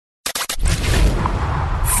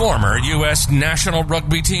former U.S. national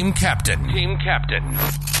rugby team captain,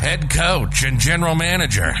 head coach and general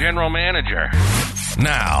manager.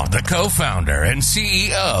 Now, the co-founder and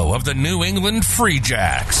CEO of the New England Free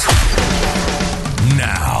Jacks.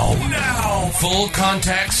 Now, Full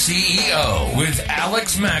Contact CEO with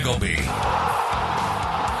Alex Magleby.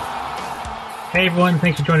 Hey everyone,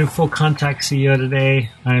 thanks for joining Full Contact CEO today.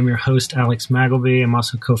 I'm your host, Alex Magleby. I'm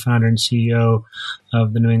also co-founder and CEO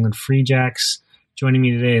of the New England Free Jacks. Joining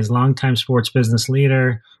me today is longtime sports business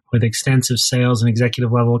leader with extensive sales and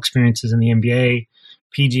executive level experiences in the NBA,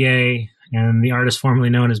 PGA, and the artist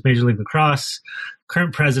formerly known as Major League Lacrosse,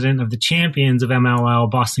 current president of the champions of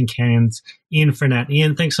MLL, Boston Cannons, Ian Fournette.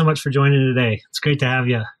 Ian, thanks so much for joining today. It's great to have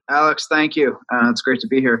you. Alex, thank you. It's great to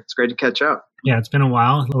be here. It's great to catch up. Yeah, it's been a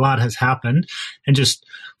while. A lot has happened. And just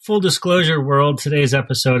full disclosure, world, today's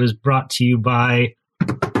episode is brought to you by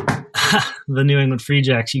the New England Free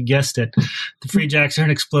Jacks. You guessed it. The Free Jacks are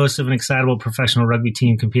an explosive and excitable professional rugby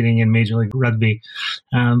team competing in Major League Rugby.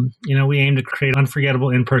 We aim to create unforgettable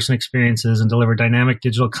in-person experiences and deliver dynamic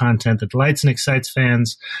digital content that delights and excites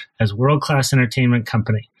fans as world-class entertainment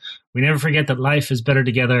company. We never forget that life is better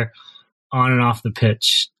together on and off the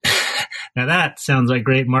pitch. Now that sounds like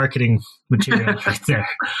great marketing material right there.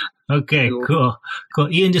 Okay, cool.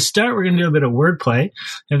 Ian, to start, we're going to do a bit of wordplay,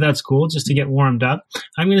 if that's cool, just to get warmed up.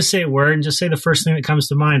 I'm going to say a word and just say the first thing that comes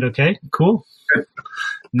to mind, okay? Cool? Okay.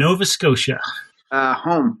 Nova Scotia.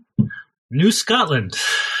 Home. New Scotland.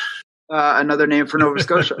 Another name for Nova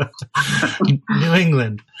Scotia. New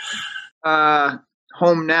England.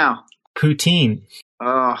 Home now. Poutine.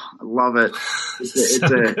 Oh, I love it. It's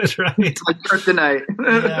good, right? It's like kryptonite.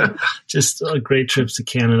 Yeah, just great trips to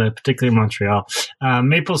Canada, particularly Montreal.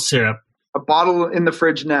 Maple syrup. A bottle in the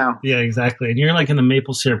fridge now. Yeah, exactly. And you're like in the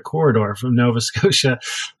maple syrup corridor from Nova Scotia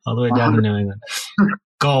all the way down to New England.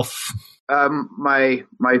 Golf. My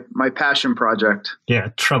passion project. Yeah,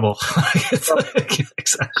 trouble.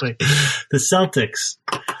 Exactly. The Celtics.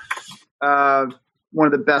 One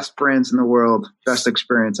of the best brands in the world. Best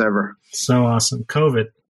experience ever. So awesome. COVID.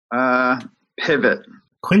 Pivot.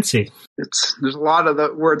 Quincy. There's a lot of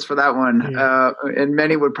the words for that one, yeah. And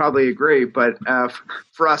many would probably agree. But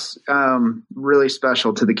for us, really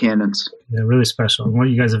special to the Cannons. Yeah, really special. And what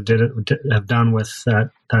you guys have done with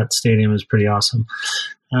that stadium is pretty awesome.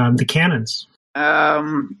 The Cannons.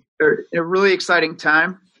 They're a really exciting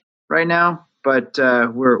time right now, but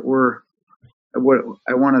we're what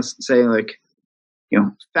I want to say, like,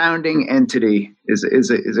 founding entity is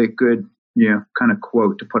a good, kind of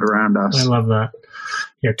quote to put around us. I love that.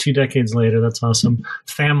 Yeah, 2 decades later, that's awesome.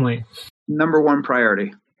 Family. Number one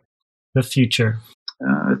priority. The future.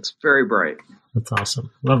 It's very bright. That's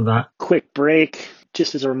awesome. Love that. Quick break.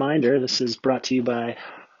 Just as a reminder, this is brought to you by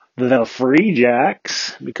the Free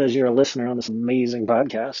Jacks. Because you're a listener on this amazing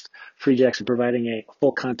podcast, Free Jacks are providing a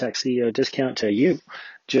full contact CEO discount to you.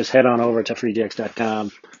 Just head on over to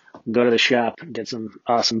freejacks.com. Go to the shop, get some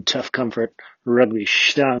awesome Tough Comfort rugby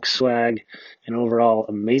stonk swag and overall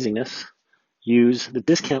amazingness. Use the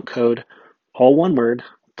discount code, all one word,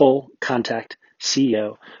 Full Contact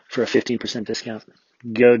CEO for a 15% discount.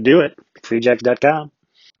 Go do it. Freejacks.com.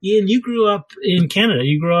 Ian, you grew up in Canada.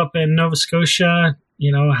 You grew up in Nova Scotia.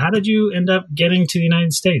 How did you end up getting to the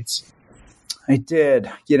United States? I did.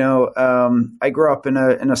 I grew up in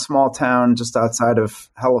a small town just outside of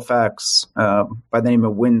Halifax by the name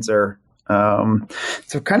of Windsor.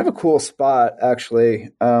 It's kind of a cool spot, actually.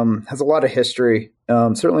 Has a lot of history,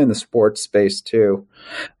 certainly in the sports space too.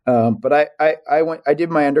 But I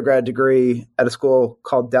did my undergrad degree at a school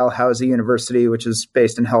called Dalhousie University, which is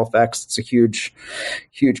based in Halifax. It's a huge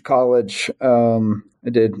college. I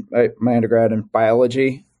did my undergrad in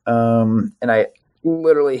biology, and I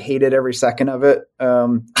literally hated every second of it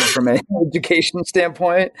from an education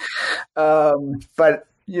standpoint. But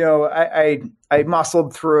I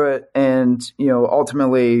muscled through it, and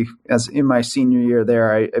ultimately, as in my senior year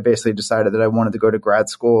there, I basically decided that I wanted to go to grad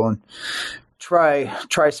school and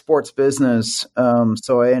try sports business.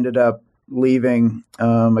 So I ended up leaving.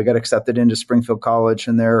 I got accepted into Springfield College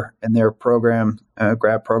and their program,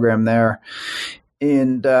 grad program there.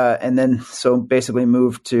 And then so basically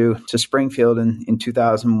moved to Springfield in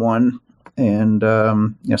 2001, and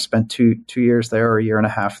spent two years there, or a year and a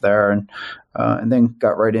half there, and then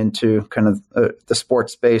got right into kind of the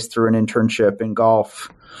sports space through an internship in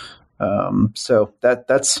golf. So that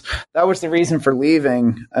was the reason for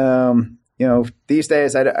leaving. These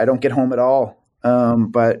days I don't get home at all.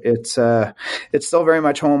 but it's still very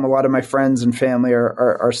much home. A lot of my friends and family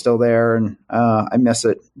are still there, and I miss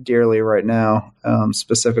it dearly right now,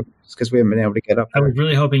 specifically because we haven't been able to get up there. I was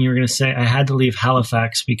really hoping you were going to say I had to leave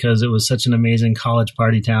Halifax because it was such an amazing college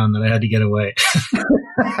party town that I had to get away.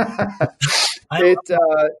 If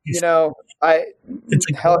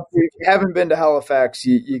you haven't been to Halifax,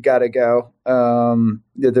 you got to go.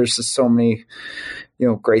 There's just so many,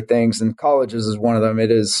 great things, and colleges is one of them. It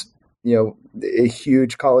is, a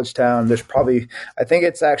huge college town. There's probably, I think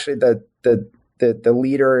it's actually the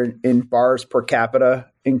leader in bars per capita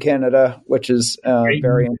in Canada, which is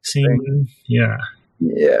very interesting. Yeah.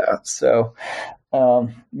 Yeah. So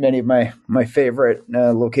many of my favorite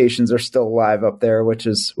locations are still alive up there, which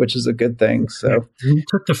is a good thing. So we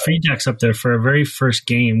took the Free Jacks up there for our very first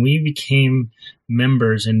game. We became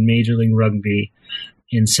members in Major League Rugby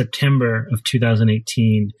in September of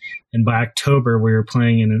 2018. And by October, we were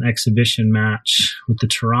playing in an exhibition match with the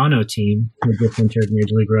Toronto team, who just entered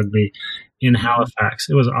Major League Rugby, in Halifax.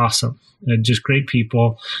 It was awesome. Just great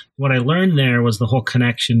people. What I learned there was the whole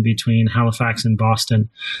connection between Halifax and Boston.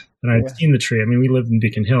 And I'd seen the tree. I mean, we lived in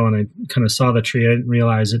Beacon Hill, and I kind of saw the tree. I didn't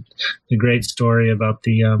realize it. The great story about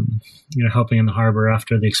the, helping in the harbor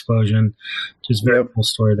after the explosion. Just very cool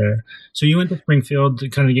story there. So you went to Springfield to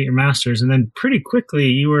kind of get your master's, and then pretty quickly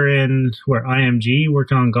you were in IMG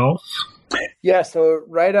working on golf. Yeah. So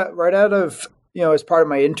right out of as part of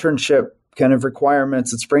my internship kind of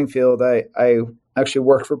requirements at Springfield, I actually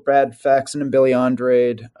worked for Brad Faxon and Billy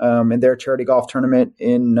Andrade in their charity golf tournament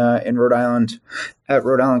in Rhode Island at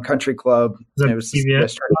Rhode Island Country Club. It was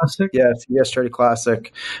CBS Classic? Yeah, CBS Charity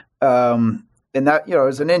Classic. And that, it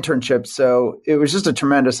was an internship. So it was just a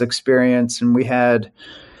tremendous experience. And we had,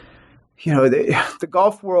 the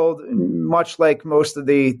golf world, much like most of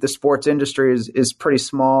the sports industry, is pretty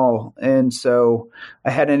small. And so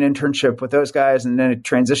I had an internship with those guys, and then it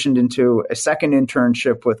transitioned into a second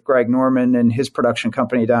internship with Greg Norman and his production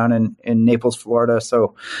company down in Naples, Florida.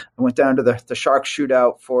 So I went down to the Shark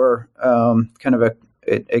Shootout for kind of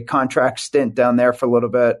a contract stint down there for a little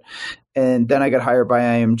bit. And then I got hired by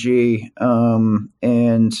IMG,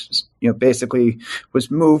 and basically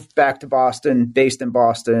was moved back to Boston, based in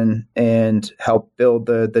Boston, and helped build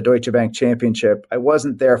the Deutsche Bank Championship. I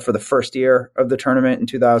wasn't there for the first year of the tournament in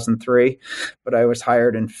 2003, but I was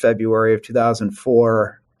hired in February of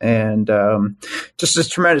 2004. And just a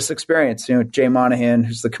tremendous experience. Jay Monahan,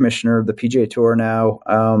 who's the commissioner of the PGA Tour now,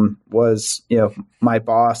 was my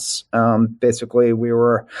boss. Basically, we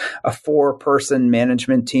were a 4-person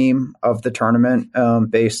management team of the tournament,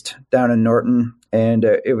 based down in Norton, and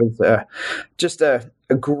it was just a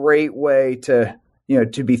great way to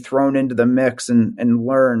be thrown into the mix and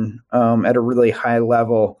learn at a really high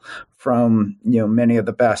level from many of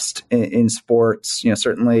the best in sports.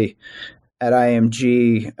 Certainly at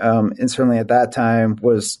IMG, and certainly at that time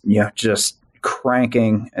was, just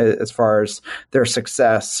cranking as far as their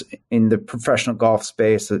success in the professional golf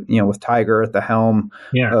space, with Tiger at the helm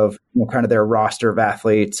of kind of their roster of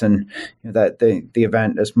athletes. And that the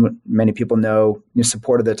event, as many people know,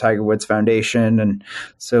 supported the Tiger Woods Foundation. And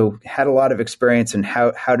so had a lot of experience in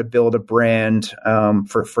how to build a brand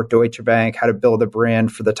for Deutsche Bank, how to build a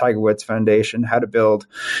brand for the Tiger Woods Foundation, how to build,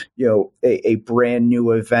 a brand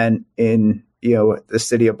new event in the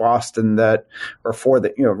city of Boston or for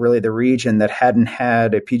the, really the region that hadn't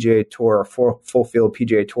had a PGA Tour, full field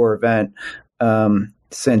PGA Tour event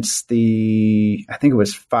since I think it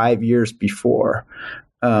was 5 years before,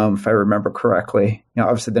 if I remember correctly.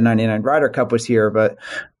 Obviously the 99 Ryder Cup was here, but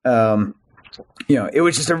it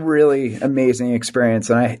was just a really amazing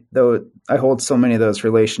experience. And I hold so many of those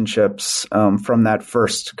relationships from that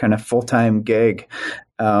first kind of full-time gig,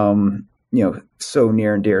 so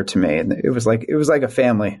near and dear to me. And it was like a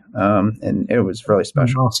family. And it was really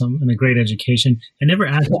special. Awesome. And a great education. I never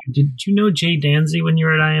asked you, did you know Jay Danzy when you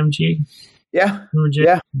were at IMG? Yeah. Remember Jay?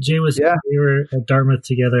 Yeah. Jay we were at Dartmouth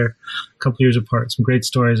together a couple years apart. Some great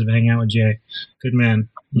stories of hanging out with Jay. Good man.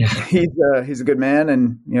 Yeah. He's a good man.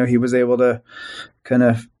 And, he was able to kind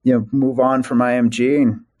of, move on from IMG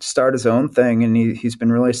and start his own thing. And he's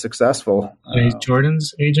been really successful. He's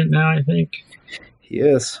Jordan's agent now, I think. He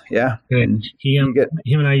is, yeah. Good. And him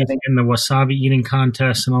and I used to get in the wasabi eating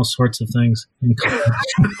contest and all sorts of things.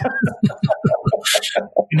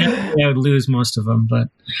 I would lose most of them, but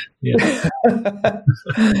yeah.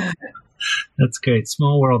 That's great.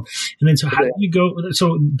 Small world. And then, so how do you go?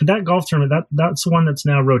 So that golf tournament, that's the one that's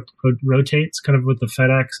now rotates kind of with the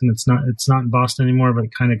FedEx, and it's not in Boston anymore, but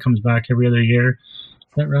it kind of comes back every other year.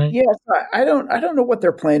 Is that right? Yeah, I don't know what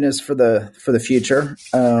their plan is for the future.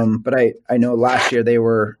 But I know last year they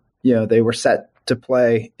were set to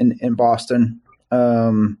play in Boston.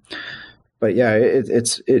 But yeah,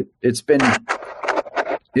 it's been.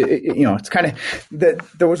 It's kind of that.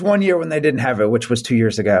 There was one year when they didn't have it, which was 2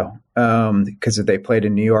 years ago, because they played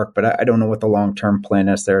in New York. But I don't know what the long-term plan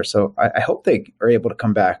is there. So I hope they are able to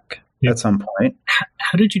come back at some point.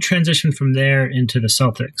 How did you transition from there into the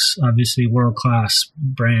Celtics? Obviously, world-class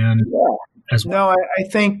brand as well. No, I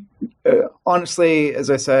think honestly, as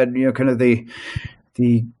I said, kind of the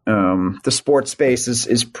sports space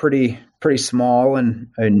is pretty small, and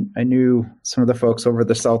I knew some of the folks over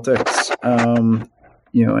the Celtics.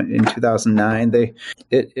 In 2009,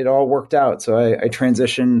 it all worked out. So I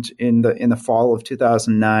transitioned in the fall of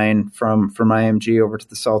 2009 from IMG over to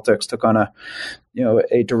the Celtics. Took on a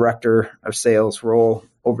director of sales role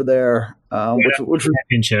over there, which was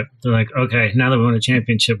championship. They're like, okay, now that we won a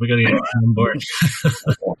championship, we got to get on board.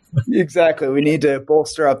 Exactly. We need to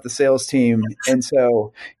bolster up the sales team, and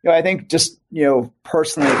so I think just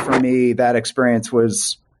personally for me, that experience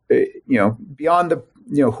was beyond the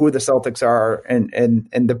who the Celtics are and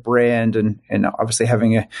the brand and obviously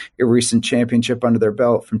having a recent championship under their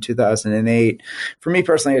belt from 2008. For me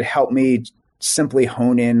personally, it helped me simply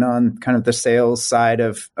hone in on kind of the sales side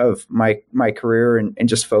of my career and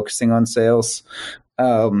just focusing on sales.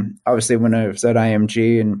 Obviously when I was at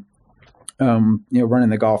IMG and running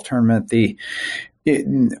the golf tournament,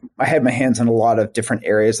 I had my hands on a lot of different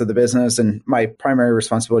areas of the business, and my primary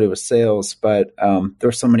responsibility was sales, but there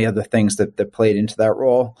were so many other things that played into that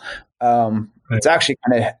role. It's actually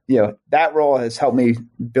kind of, that role has helped me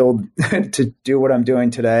build to do what I'm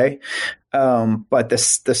doing today. But the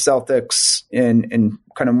Celtics and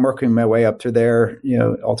kind of working my way up through there,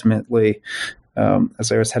 ultimately,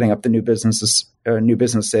 as I was heading up the new business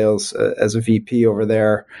sales as a VP over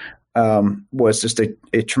there, was just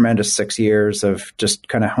a tremendous 6 years of just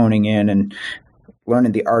kind of honing in and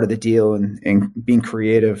learning the art of the deal and being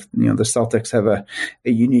creative. The Celtics have a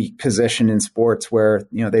unique position in sports where,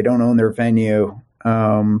 they don't own their venue,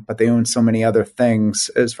 but they own so many other things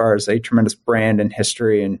as far as a tremendous brand and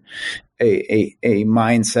history and a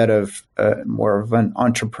mindset of more of an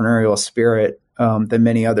entrepreneurial spirit than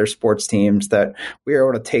many other sports teams, that we are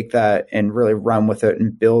able to take that and really run with it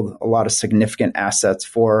and build a lot of significant assets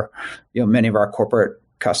for many of our corporate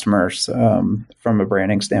customers from a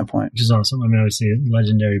branding standpoint. Which is awesome. I mean, obviously,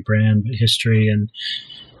 legendary brand, but history and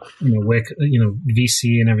WIC,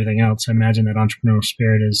 VC and everything else. I imagine that entrepreneurial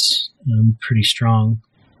spirit is pretty strong.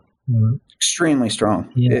 Extremely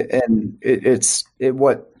strong. Yeah.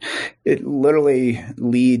 It literally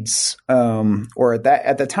leads, or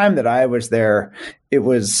at the time that I was there, it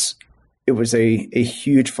was a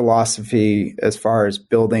huge philosophy as far as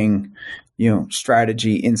building,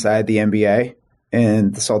 strategy inside the NBA.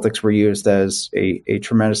 And the Celtics were used as a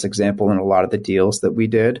tremendous example in a lot of the deals that we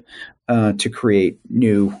did to create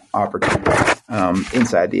new opportunities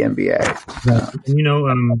inside the NBA. Yeah.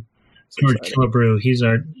 George Killebrew, he's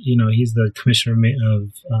the commissioner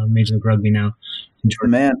of Major League Rugby now.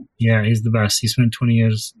 Man. Yeah, he's the best. He spent 20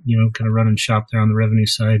 years, kind of running shop there on the revenue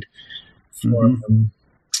side for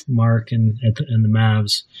Mark and the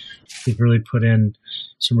Mavs. They've really put in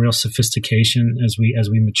some real sophistication as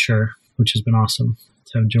we mature, which has been awesome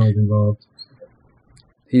to have George involved.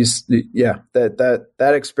 That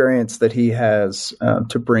experience that he has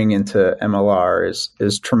to bring into MLR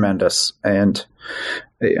is tremendous, and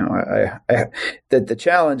the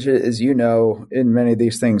challenge is, in many of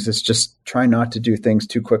these things, is just trying not to do things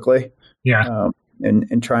too quickly. Yeah,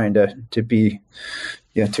 and trying to be,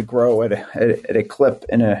 to grow at a clip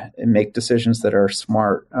and make decisions that are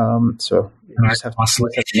smart. So you just have to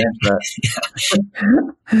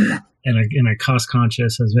that. And are cost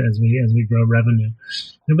conscious as we grow revenue.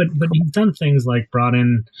 But you've done things like brought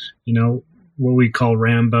in, what we call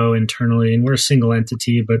Rambo internally, and we're a single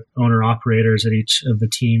entity, but owner operators at each of the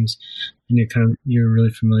teams, and you're really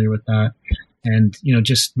familiar with that. And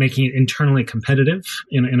just making it internally competitive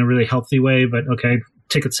in a really healthy way. But okay,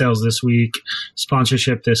 ticket sales this week,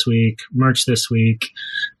 sponsorship this week, merch this week,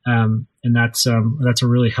 and that's a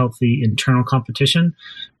really healthy internal competition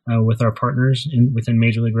with our partners within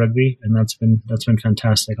Major League Rugby, and that's been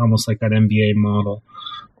fantastic, almost like that NBA model.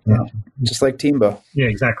 Yeah, just like Teambo. Yeah,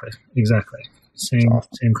 exactly. Same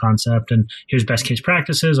concept. And here's best case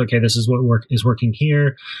practices. Okay, this is what is working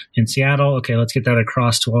here in Seattle. Okay, let's get that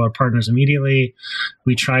across to all our partners immediately.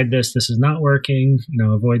 We tried this. This is not working.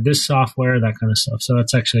 Avoid this software, that kind of stuff. So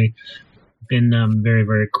that's actually been very,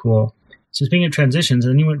 very cool. So speaking of transitions,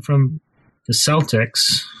 and then you went from the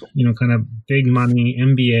Celtics, kind of big money,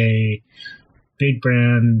 NBA, big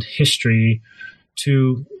brand history,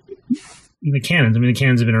 to the Cannons. I mean, the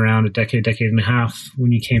Cannons have been around a decade and a half.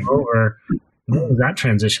 When you came over, What was that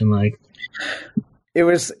transition like? It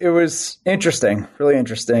was interesting, really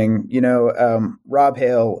interesting. Rob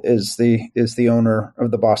Hale is the owner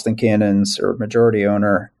of the Boston Cannons, or majority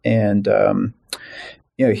owner, and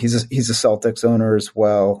he's a Celtics owner as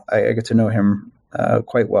well. I get to know him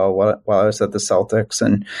quite well while I was at the Celtics,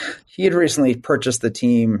 and he had recently purchased the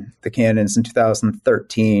team, the Cannons, in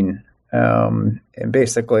 2013, and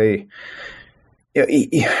basically,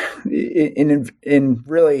 in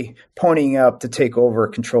really ponying up to take over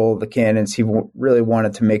control of the Cannons, he really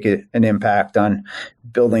wanted to make an impact on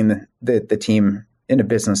building the team in a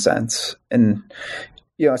business sense. And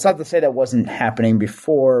it's not to say that wasn't happening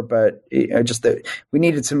before, but just that we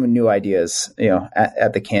needed some new ideas,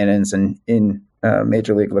 at the Cannons and in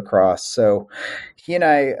Major League Lacrosse. So he and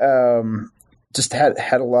I just had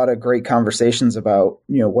a lot of great conversations about,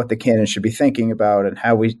 what the Cannons should be thinking about and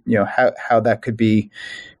how we, how that could be,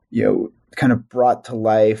 kind of brought to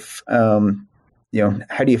life. How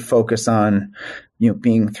do you focus on,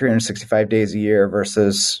 being 365 days a year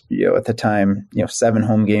versus, at the time, 7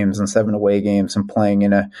 home games and 7 away games and playing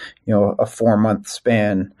in a 4-month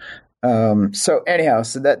span. So anyhow,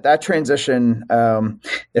 so that transition,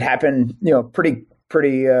 it happened,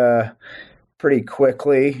 pretty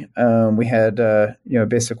quickly. We had,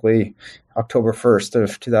 basically October 1st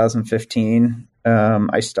of 2015,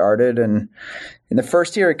 I started, and in the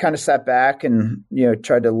first year, I kind of sat back and,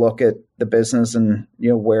 tried to look at the business and,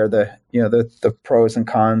 where the pros and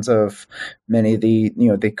cons of many of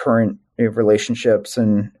the current relationships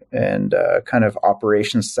and kind of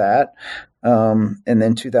operations sat. And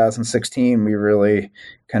then 2016, we really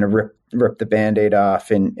kind of ripped the Band-Aid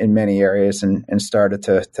off in many areas and started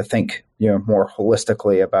to think, more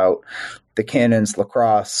holistically about the Cannons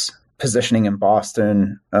lacrosse positioning in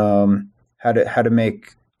Boston, how to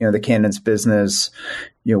make, the Cannons business,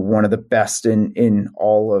 one of the best in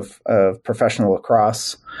all of professional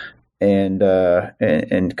lacrosse, and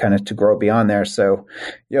kind of to grow beyond there. So,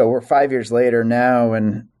 we're 5 years later now,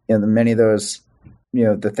 and many of those,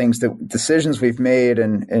 the decisions we've made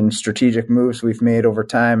and strategic moves we've made over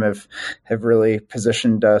time have really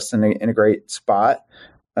positioned us in a great spot.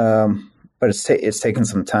 But it's taken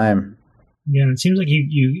some time. Yeah, it seems like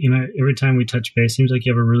you every time we touch base, it seems like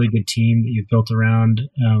you have a really good team that you've built around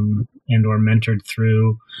and or mentored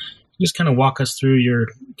through. Just kind of walk us through your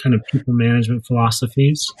kind of people management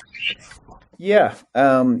philosophies. Yeah,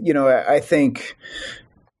 I think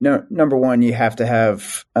number one, you have to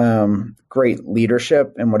have great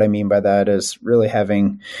leadership, and what I mean by that is really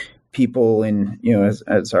having people in,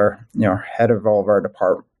 as our head of all of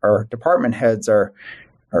our department heads are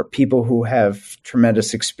people who have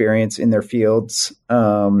tremendous experience in their fields,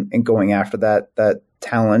 and going after that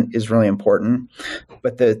talent is really important.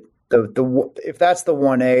 But the if that's the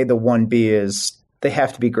 1A, the 1B is they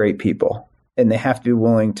have to be great people, and they have to be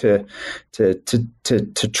willing to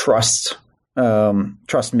trust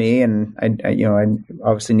me, and I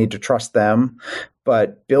obviously need to trust them.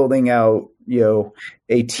 But building out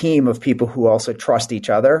a team of people who also trust each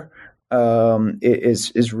other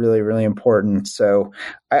is really, really important. So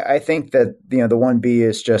I think that the 1B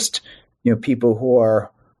is just people who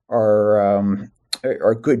are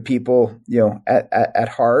good people at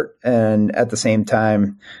heart, and at the same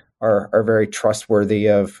time are very trustworthy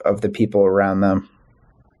of the people around them.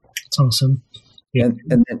 That's awesome. Yeah.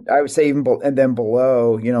 And then I would say even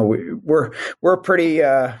below, we're a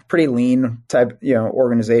pretty lean type,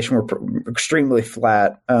 organization. We're extremely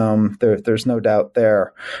flat. There's no doubt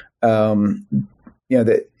there.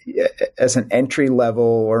 That as an entry level,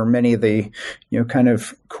 or many of the, kind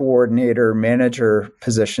of coordinator manager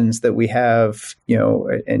positions that we have,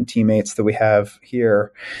 and teammates that we have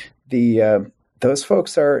here, those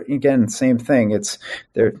folks are, again, same thing. It's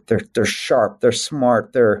they're sharp, they're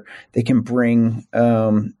smart, they can bring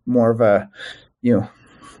more of a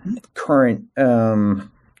current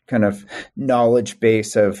kind of knowledge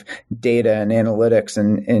base of data and analytics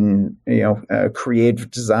and creative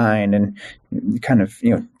design and kind of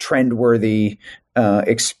trend-worthy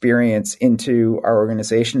experience into our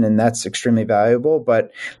organization, and that's extremely valuable.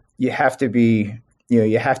 But you have to be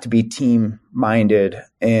team minded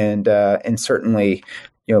and certainly,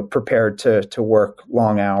 prepared to work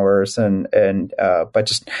long hours but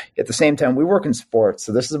just at the same time, we work in sports.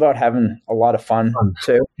 So this is about having a lot of fun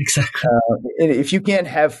too. Exactly. If you can't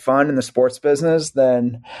have fun in the sports business,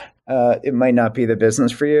 then, it might not be the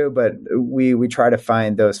business for you, but we try to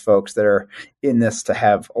find those folks that are in this to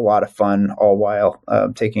have a lot of fun, all while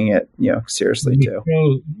taking it seriously too.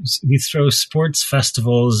 We throw sports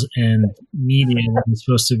festivals and media that is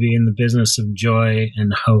supposed to be in the business of joy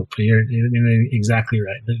and hope. You're exactly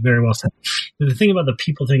right. Very well said. The thing about the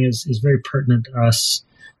people thing is very pertinent to us.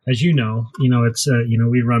 As you know, it's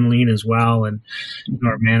we run lean as well, and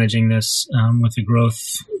are managing this with a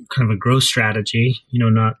growth strategy.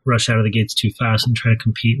 Not rush out of the gates too fast and try to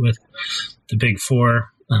compete with the big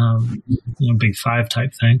four, big five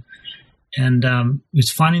type thing. And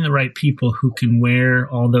it's finding the right people who can wear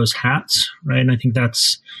all those hats, right? And I think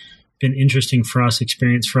that's been interesting for us,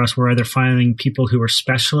 experience for us. We're either finding people who are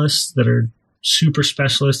specialists that are super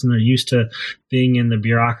specialists and they're used to being in the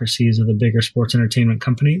bureaucracies of the bigger sports entertainment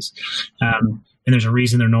companies. And there's a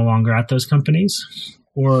reason they're no longer at those companies.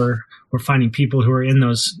 Or we're finding people who are in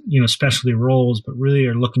those, specialty roles, but really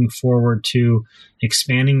are looking forward to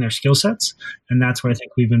expanding their skill sets. And that's where I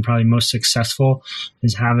think we've been probably most successful,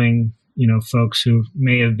 is having, folks who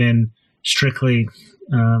may have been strictly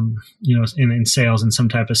in sales and some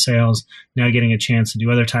type of sales, now getting a chance to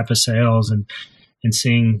do other type of sales and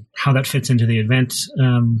seeing how that fits into the event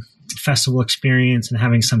festival experience and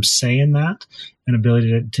having some say in that and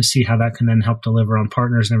ability to see how that can then help deliver on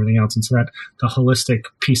partners and everything else. And so that the holistic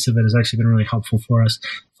piece of it has actually been really helpful for us.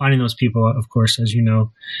 Finding those people, of course, as you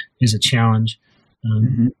know, is a challenge.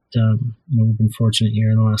 We've been fortunate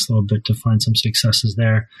here in the last little bit to find some successes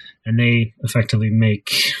there, and they effectively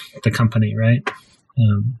make the company, right?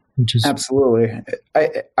 Which is absolutely.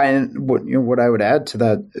 What I would add to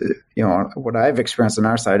that, what I've experienced on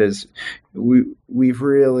our side is we've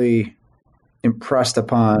really impressed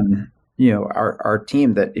upon our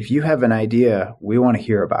team that if you have an idea, we want to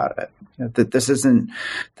hear about it. That this isn't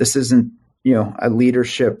a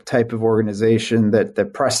leadership type of organization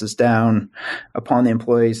that presses down upon the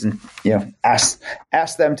employees and ask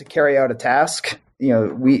them to carry out a task.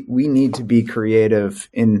 We need to be creative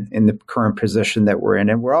in the current position that we're in,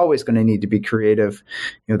 and we're always going to need to be creative.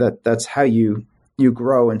 That's how you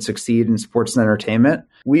grow and succeed in sports and entertainment.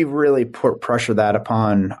 We've really put pressure that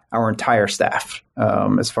upon our entire staff,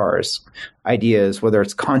 as far as ideas, whether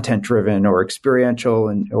it's content driven or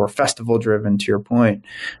experiential or festival driven. To your point,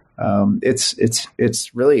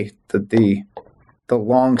 it's really the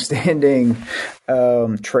long-standing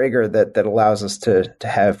trigger that allows us to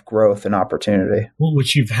have growth and opportunity. Well,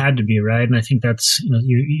 which you've had to be, right? And I think that's,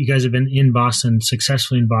 you guys have been in Boston,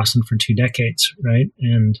 successfully in Boston for 2 decades, right?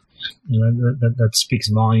 And that speaks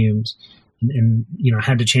volumes. And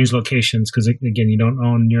had to change locations because, again, you don't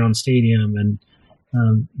own your own stadium. And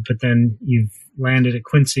but then you've landed at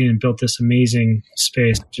Quincy and built this amazing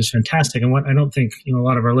space, which is fantastic. And what I don't think a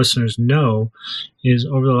lot of our listeners know is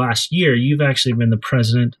over the last year, you've actually been the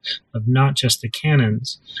president of not just the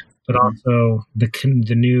Cannons, but also the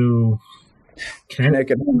new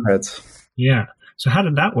Connecticut Hornets. Yeah. So how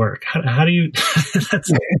did that work? How do you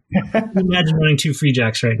imagine running 2 Free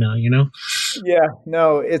Jacks right now, Yeah,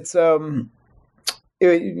 no, it's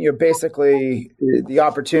basically the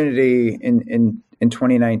opportunity in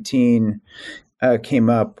 2019 came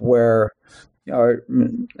up where,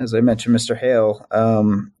 as I mentioned, Mr. Hale,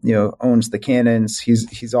 owns the Cannons.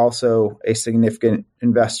 He's also a significant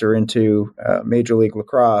investor into Major League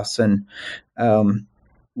Lacrosse, and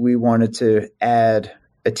we wanted to add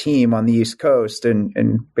a team on the East Coast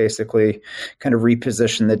and basically kind of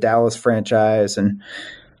reposition the Dallas franchise. And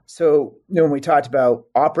so, when we talked about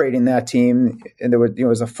operating that team, and there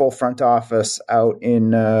was a full front office out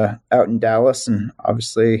in Dallas, and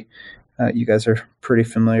obviously, you guys are pretty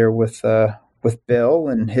familiar with Bill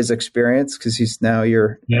and his experience because he's now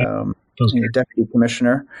your deputy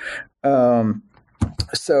commissioner.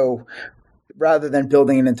 So, rather than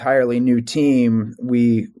building an entirely new team,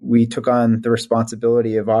 we took on the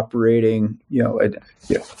responsibility of operating, the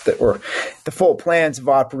full plans of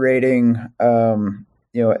operating.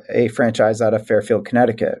 A franchise out of Fairfield,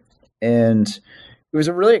 Connecticut. And it was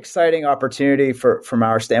a really exciting opportunity from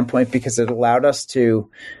our standpoint because it allowed us to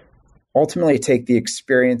ultimately take the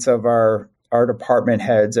experience of our department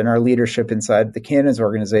heads and our leadership inside the Cannons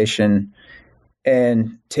organization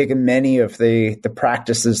and taken many of the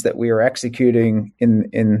practices that we are executing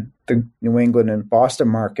in the New England and Boston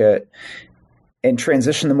market and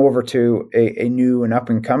transition them over to a new and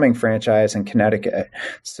up-and-coming franchise in Connecticut.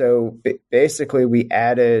 So basically, we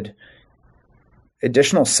added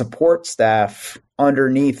additional support staff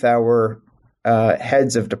underneath our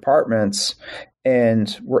heads of departments,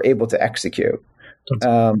 and were able to execute.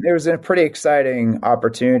 It was a pretty exciting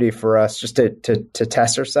opportunity for us just to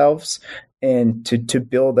test ourselves and to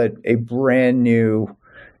build a brand new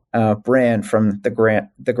brand from the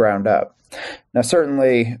ground up. Now,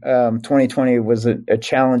 certainly, 2020 was a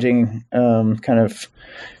challenging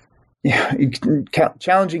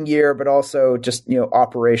challenging year, but also just,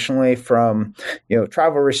 operationally from,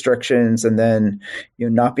 travel restrictions and then,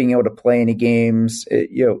 not being able to play any games,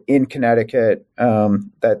 in Connecticut,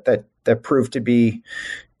 that proved to be,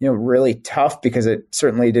 really tough because it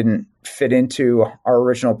certainly didn't fit into our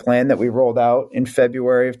original plan that we rolled out in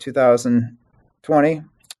February of 2020.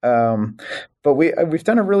 But we've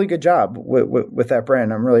done a really good job with that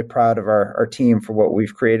brand. I'm really proud of our team for what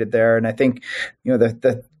we've created there. And I think,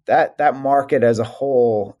 that market as a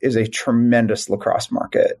whole is a tremendous lacrosse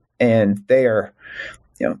market, and they are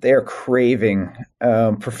craving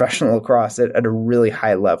professional lacrosse at a really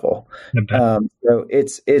high level. So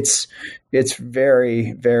it's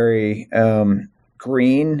very, very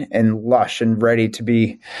green and lush and ready to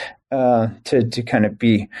be to kind of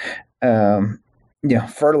be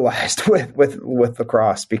fertilized with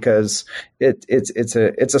lacrosse, because it's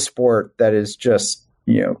a sport that is just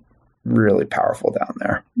really powerful down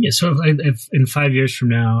there. Yeah. So if in 5 years from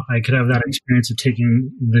now, I could have that experience of taking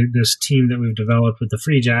this team that we've developed with the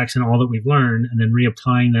Free Jacks and all that we've learned, and then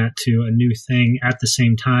reapplying that to a new thing at the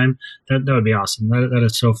same time, that would be awesome. That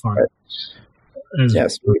is so fun. Right.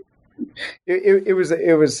 Yes. It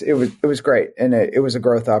was great, and it was a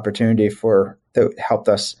growth opportunity that helped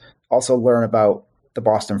us also learn about the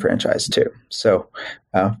Boston franchise too. So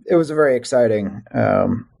it was a very exciting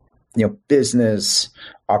business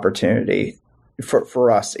opportunity for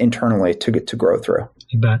us internally to grow through.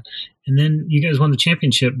 I bet. And then you guys won the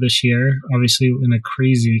championship this year, obviously in a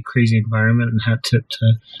crazy environment, and had to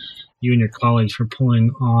you and your colleagues for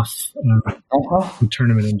pulling off the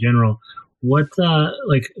tournament in general. What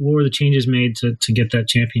were the changes made to get that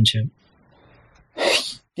championship?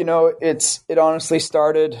 It honestly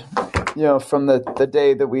started, from the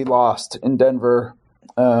day that we lost in Denver,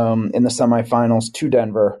 in the semifinals to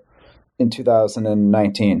Denver in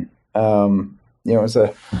 2019. It was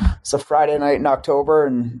a Friday night in October,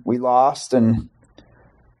 and we lost. And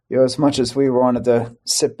as much as we wanted to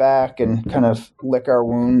sit back and kind of lick our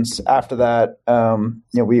wounds after that,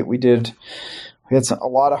 we had a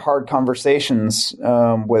lot of hard conversations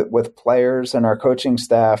with players and our coaching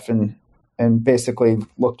staff, and basically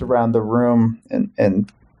looked around the room and kind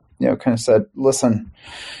of said, listen,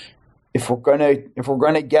 if we're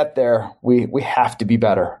gonna get there, we have to be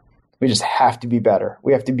better. We just have to be better.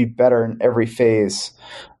 We have to be better in every phase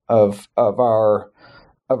of our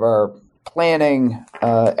planning,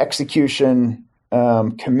 execution,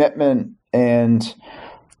 commitment, and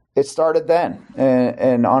it started then.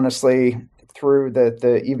 And honestly, through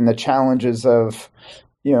even the challenges of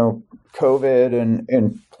COVID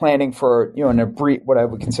and planning for what I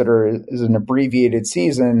would consider is an abbreviated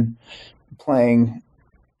season, playing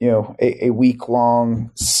a week-long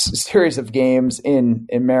series of games in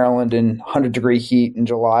Maryland in 100-degree heat in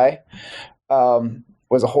July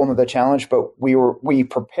was a whole nother challenge. But we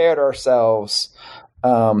prepared ourselves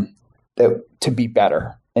to be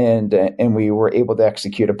better, and we were able to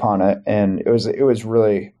execute upon it, and it was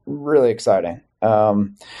really, really exciting.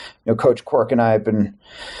 Coach Quirk and I have been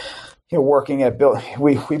working at Bill.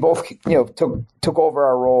 We both took over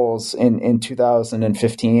our roles in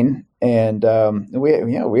 2015. And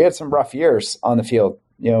we had some rough years on the field.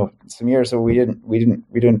 Some years that we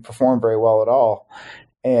didn't perform very well at all.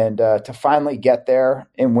 And to finally get there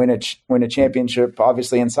and win a championship,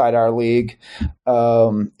 obviously inside our league,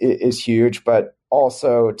 is huge. But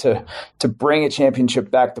also to bring a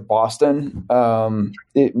championship back to Boston,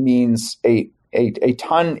 it means a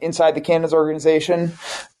ton inside the Cannons organization.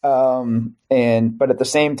 But at the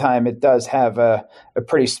same time, it does have a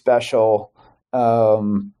pretty special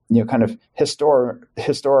kind of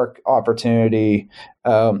historic opportunity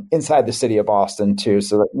inside the city of Boston too.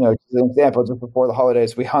 So, as an example, just before the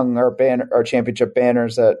holidays, we hung our championship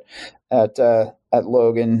banners at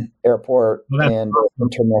Logan Airport and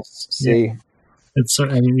Terminal C.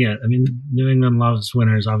 Yeah. New England loves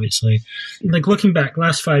winners, obviously. Like, looking back,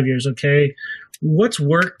 last 5 years, okay, what's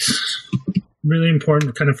worked? Really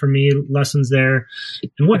important kind of for me, lessons there.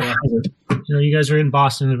 And what hasn't? You guys are in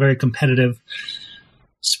Boston, a very competitive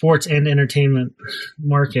sports and entertainment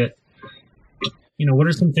market. What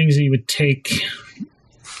are some things that you would take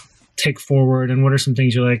forward, and what are some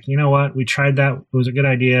things you're like, what, we tried that, it was a good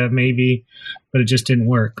idea maybe, but it just didn't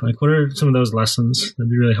work? Like, what are some of those lessons that'd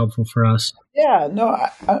be really helpful for us? Yeah, no,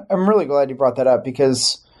 I'm really glad you brought that up,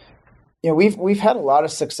 because we've had a lot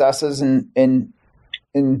of successes in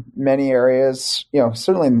many areas,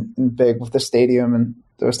 certainly in big with the stadium and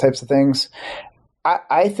those types of things.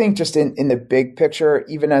 I think just in the big picture,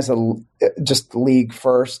 even as just league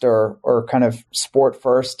first or kind of sport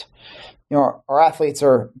first, our athletes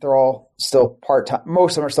they're all still part-time.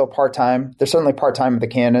 Most of them are still part-time. They're certainly part-time with the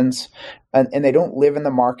Cannons, and they don't live in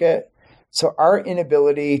the market. So our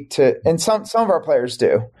inability to, and some of our players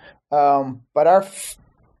do, but I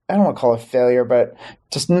don't want to call it failure, but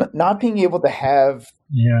just not being able to have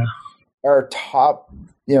our top,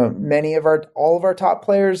 all of our top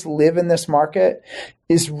players live in this market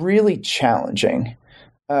is really challenging.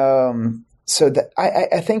 So that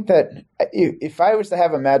I think that if I was to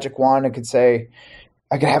have a magic wand, I could say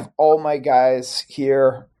I could have all my guys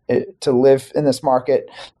here to live in this market,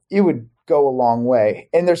 it would go a long way.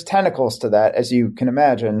 And there's tentacles to that, as you can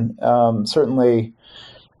imagine. Certainly,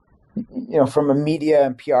 from a media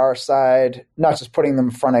and PR side, not just putting them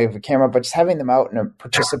in front of a camera, but just having them out and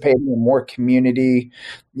participating in more community,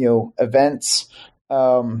 events,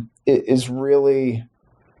 is really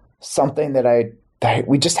something that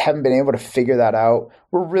we just haven't been able to figure that out.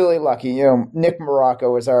 We're really lucky. Nick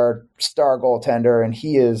Morocco is our star goaltender, and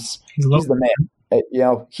he's the man.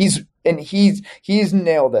 He's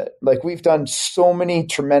nailed it. Like, we've done so many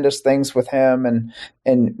tremendous things with him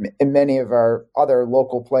and many of our other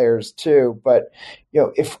local players too. But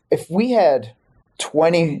if we had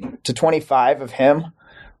 20 to 25 of him,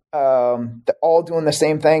 all doing the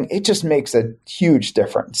same thing, it just makes a huge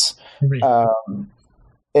difference.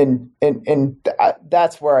 And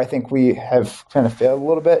that's where I think we have kind of failed a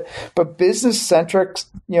little bit. But business centric,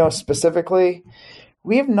 specifically,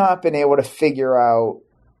 we have not been able to figure out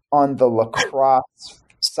on the lacrosse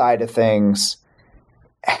side of things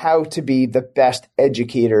how to be the best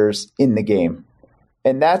educators in the game.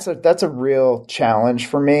 And that's a real challenge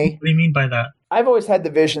for me. What do you mean by that? I've always had the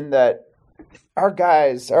vision that our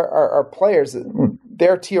guys, our players,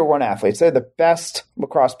 they're tier 1 athletes. They're the best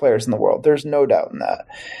lacrosse players in the world. There's no doubt in that.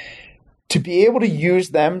 To be able to use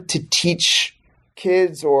them to teach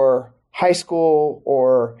kids or high school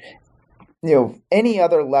or any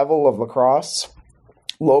other level of lacrosse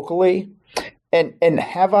locally, and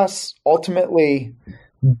have us ultimately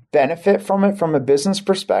benefit from it from a business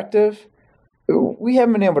perspective, we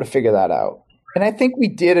haven't been able to figure that out. And I think we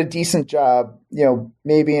did a decent job,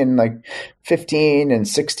 maybe in like 15 and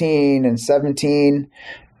 16 and 17,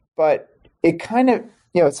 but it kind of,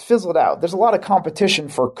 it's fizzled out. There's a lot of competition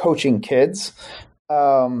for coaching kids.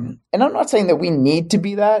 And I'm not saying that we need to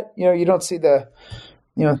be that. You don't see the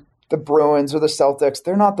Bruins or the Celtics.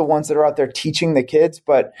 They're not the ones that are out there teaching the kids,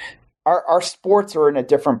 but our sports are in a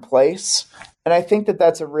different place. And I think that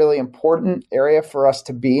that's a really important area for us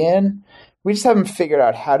to be in. We just haven't figured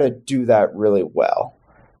out how to do that really well.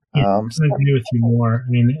 Yeah, I agree with you more. I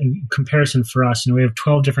mean, in comparison for us, we have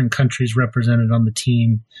 12 different countries represented on the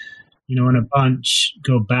team, and a bunch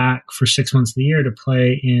go back for 6 months of the year to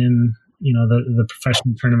play in, the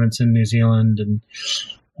professional tournaments in New Zealand and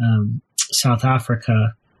South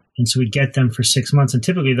Africa. And so we'd get them for 6 months. And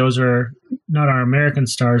typically those are not our American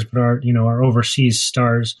stars, but our overseas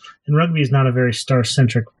stars. And rugby is not a very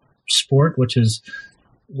star-centric sport, which is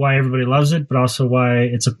why everybody loves it, but also why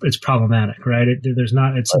it's problematic, right?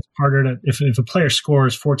 It's harder to, if a player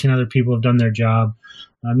scores, 14 other people have done their job.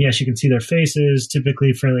 Yes, you can see their faces,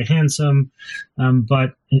 typically fairly handsome,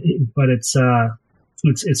 but it's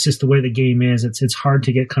just the way the game is. It's hard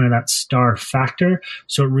to get kind of that star factor.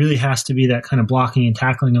 So it really has to be that kind of blocking and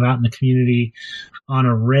tackling out in the community on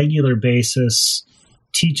a regular basis,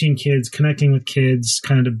 teaching kids, connecting with kids,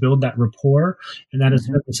 kind of to build that rapport. And that is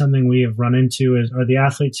something we have run into are the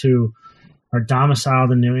athletes who are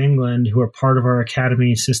domiciled in New England, who are part of our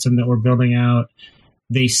academy system that we're building out.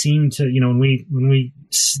 They seem to, when we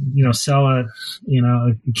sell a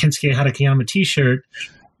Kinsuke Hatakeyama t-shirt,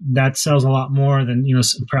 that sells a lot more than,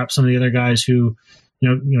 perhaps some of the other guys who,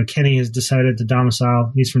 Kenny has decided to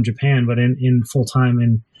domicile. He's from Japan, but in full time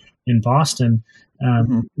in Boston.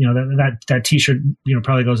 That t-shirt,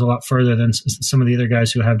 probably goes a lot further than some of the other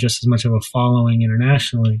guys who have just as much of a following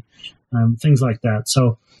internationally, things like that.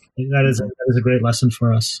 So that is a great lesson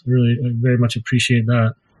for us. Really, I very much appreciate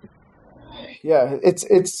that. Yeah,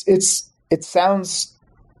 it sounds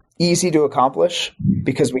easy to accomplish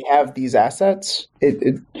because we have these assets.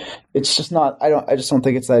 It's just not. I just don't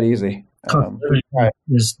think it's that easy.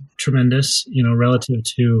 Is tremendous, relative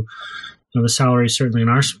to the salary. Certainly in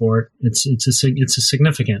our sport, it's a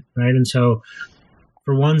significant, right? And so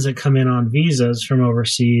for ones that come in on visas from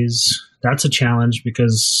overseas, that's a challenge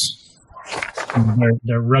because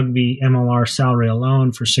their rugby MLR salary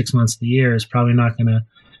alone for 6 months of the year is probably not going to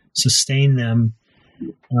sustain them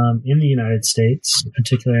in the United States,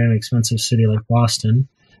 particularly in an expensive city like Boston.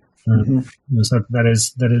 So that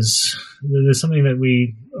is something that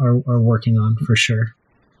we are working on for sure.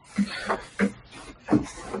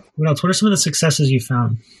 What else? What are some of the successes you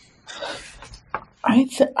found? I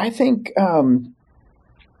think I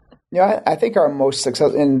think our most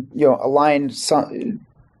successful, and aligned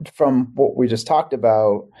from what we just talked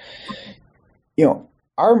about,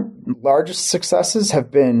 our largest successes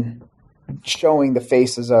have been showing the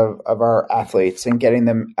faces of our athletes and getting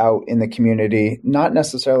them out in the community, not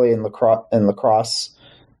necessarily in lacrosse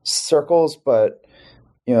circles, but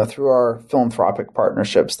through our philanthropic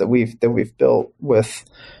partnerships that we've built with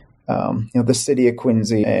the city of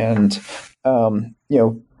Quincy and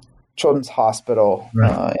Children's Hospital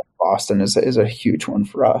in Boston is a huge one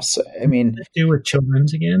for us. I mean, what do you do with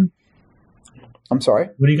Children's again? I'm sorry.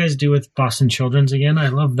 What do you guys do with Boston Children's again? I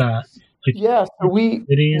love that. So we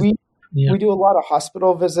do a lot of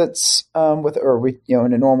hospital visits in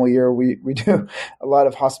a normal year we do a lot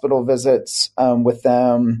of hospital visits with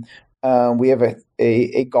them. We have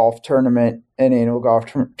a golf tournament, an annual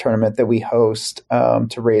golf tournament that we host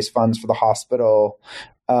to raise funds for the hospital.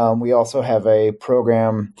 We also have a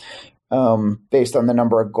program based on the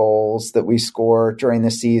number of goals that we score during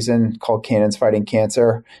the season called Cannons Fighting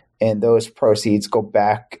Cancer. And those proceeds go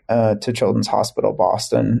back to Children's Hospital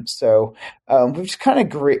Boston. So we've just kind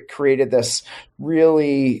of created this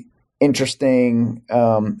really interesting,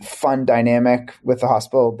 fun dynamic with the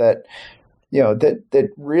hospital that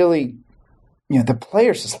really, the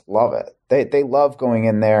players just love it. They love going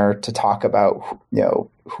in there to talk about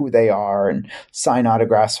who they are and sign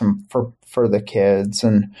autographs for the kids.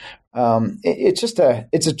 And it's a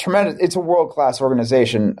world-class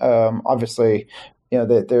organization. Obviously,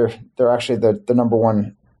 they're actually the number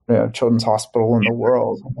one children's hospital in the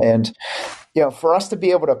world. And for us to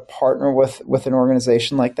be able to partner with an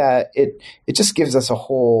organization like that, it just gives us a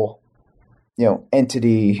whole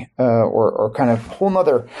entity or kind of whole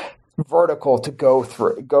nother vertical to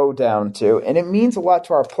go down to, and it means a lot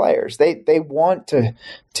to our players. They want to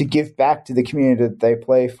give back to the community that they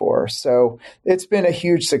play for. So it's been a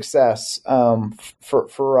huge success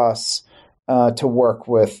for us to work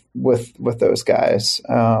with those guys,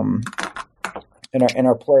 and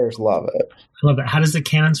our players love it. I love that. How does the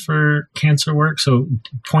Cannons for Cancer work? So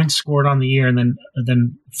points scored on the year, and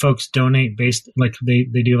then folks donate based, like they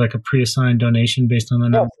do like a pre-assigned donation based on the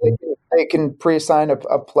number. They can pre-assign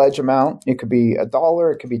a pledge amount. It could be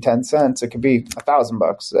 $1, it could be 10 cents, it could be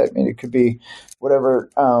 $1,000. I mean, it could be whatever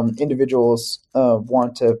individuals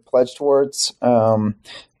want to pledge towards.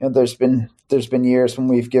 There's been years when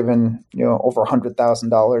we've given over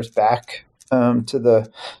 $100,000 back to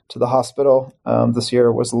the hospital. This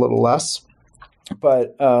year was a little less.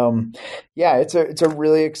 But it's a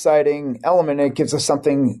really exciting element. It gives us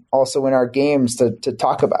something also in our games to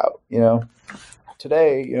talk about.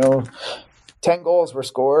 Today, 10 goals were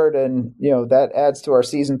scored, and that adds to our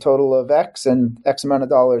season total of X, and X amount of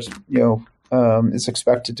dollars is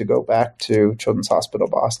expected to go back to Children's Hospital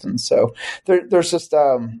Boston. So there's just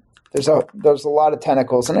there's a lot of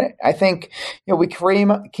tentacles, and I think we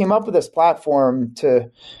came up with this platform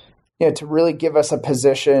to really give us a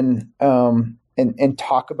position and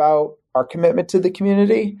talk about our commitment to the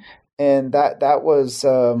community, and that was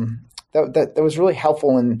that was really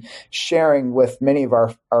helpful in sharing with many of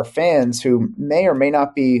our fans who may or may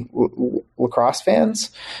not be lacrosse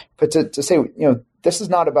fans, but to say this is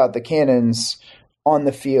not about the Cannons on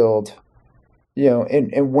the field,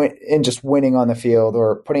 and just winning on the field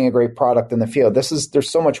or putting a great product in the field. There's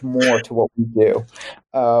so much more to what we do,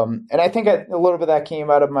 and I think a little bit of that came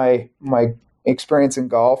out of my experience in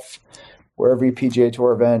golf, where every PGA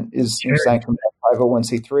Tour event is sanctioned by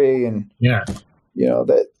 501c3, and that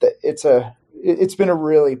it's been a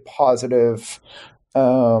really positive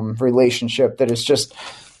relationship that has just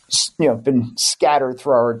been scattered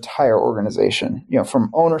through our entire organization,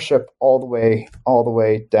 from ownership all the way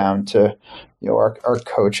down to our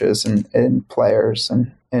coaches and players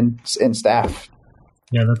and staff.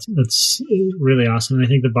 Yeah, that's really awesome. And I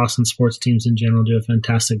think the Boston sports teams in general do a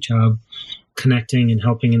fantastic job connecting and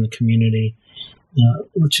helping in the community,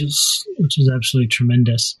 which is absolutely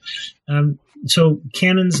tremendous. So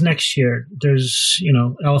Cannons next year, there's,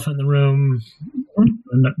 elephant in the room,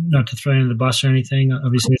 not to throw you under the bus or anything.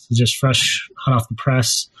 Obviously, this is just fresh, hot off the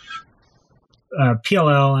press.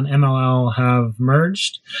 PLL and MLL have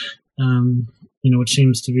merged, which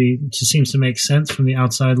seems to make sense from the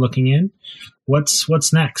outside looking in.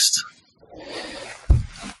 What's next?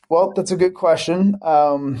 Well, that's a good question.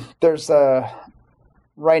 There's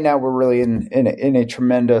right now we're really in a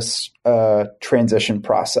tremendous transition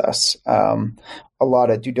process. A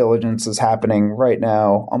lot of due diligence is happening right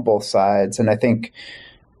now on both sides, and I think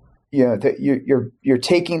that you're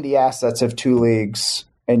taking the assets of two leagues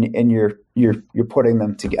and you're putting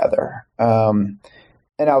them together. And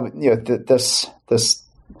this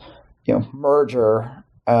merger.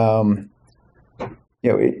 I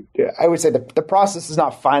would say the process is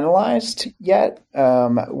not finalized yet.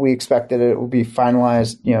 We expect that it will be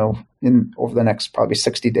finalized, over the next probably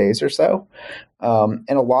 60 days or so. And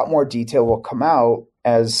a lot more detail will come out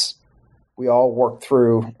as we all work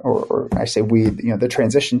through, or I say we, the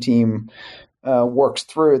transition team works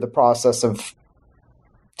through the process of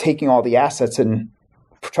taking all the assets and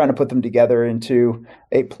trying to put them together into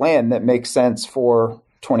a plan that makes sense for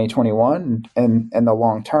 2021 and the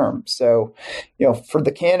long term. So, for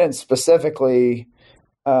the Cannons specifically,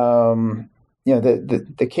 the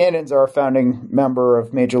Cannons are a founding member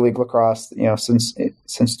of Major League Lacrosse.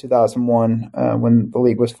 Since 2001, when the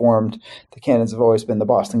league was formed, the Cannons have always been the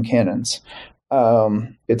Boston Cannons.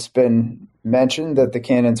 It's been mentioned that the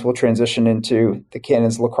Cannons will transition into the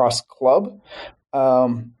Cannons Lacrosse Club,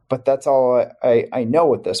 but that's all I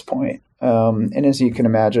know at this point. And as you can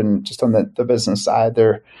imagine, just on the business side,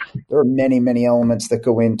 there are many, many elements that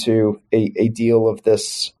go into a deal of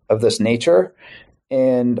this nature.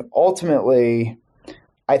 And ultimately,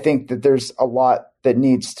 I think that there's a lot that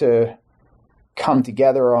needs to come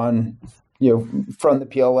together on, from the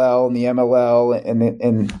PLL and the MLL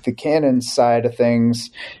and the Cannons side of things,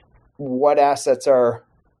 what assets are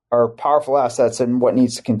powerful assets and what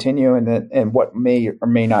needs to continue and what may or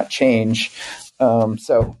may not change.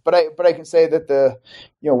 But I can say that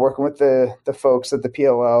working with the folks at the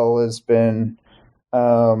PLL has been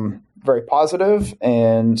very positive,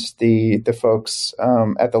 and the folks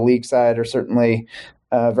at the league side are certainly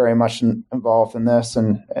very much involved in this,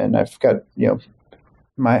 and I've got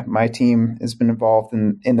my team has been involved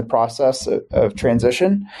in the process of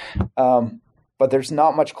transition, but there's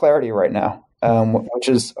not much clarity right now. Which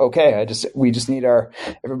is okay. We just need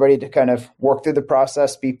everybody to kind of work through the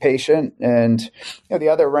process, be patient. And, the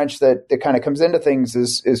other wrench that kind of comes into things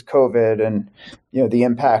is COVID and, the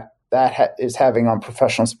impact that is having on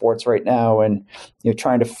professional sports right now, and,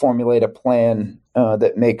 trying to formulate a plan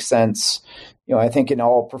that makes sense. I think in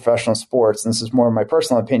all professional sports, and this is more of my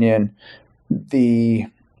personal opinion,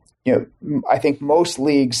 I think most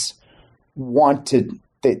leagues want to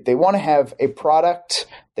have a product.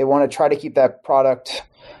 They want to try to keep that product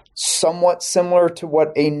somewhat similar to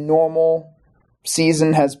what a normal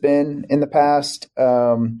season has been in the past.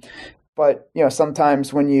 But,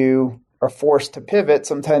 sometimes when you are forced to pivot,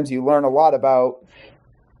 sometimes you learn a lot about,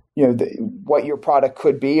 what your product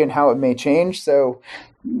could be and how it may change. So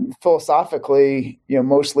philosophically,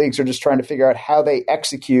 most leagues are just trying to figure out how they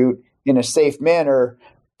execute in a safe manner,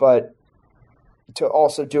 but to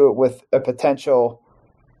also do it with a potential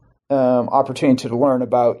opportunity to learn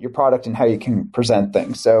about your product and how you can present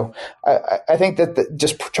things. So I think that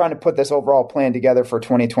just trying to put this overall plan together for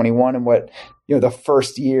 2021 and what, the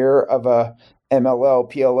first year of a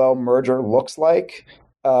MLL PLL merger looks like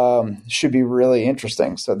should be really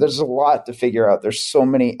interesting. So there's a lot to figure out. There's so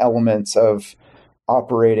many elements of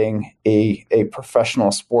operating a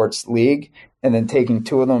professional sports league and then taking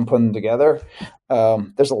two of them and putting them together.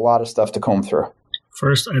 There's a lot of stuff to comb through.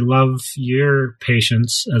 First, I love your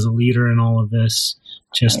patience as a leader in all of this.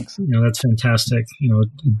 Just, that's fantastic,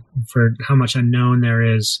 for how much unknown there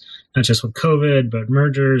is, not just with COVID, but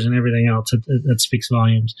mergers and everything else. That speaks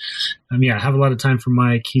volumes. I have a lot of time for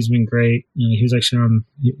Mike. He's been great. He was actually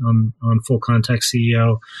on Full Contact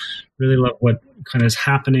CEO. Really love what kind of is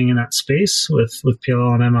happening in that space with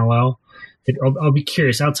PLL and MLL. I'll be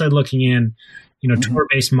curious, outside looking in,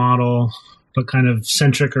 tour-based model, but kind of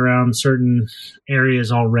centric around certain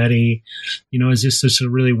areas already. Is this just a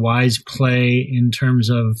really wise play in terms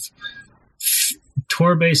of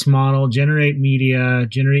tour-based model, generate media,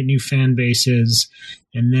 generate new fan bases,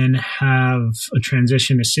 and then have a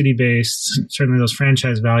transition to city-based? Certainly those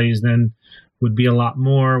franchise values then would be a lot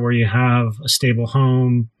more, where you have a stable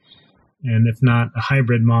home, and if not a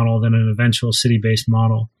hybrid model, then an eventual city-based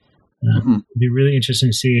model. It'd be really interesting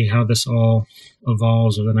to see how this all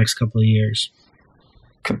evolves over the next couple of years.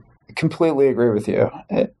 Completely agree with you.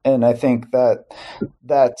 And I think that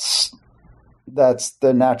that's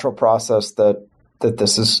the natural process that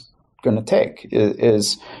this is going to take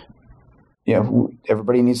is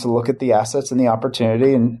everybody needs to look at the assets and the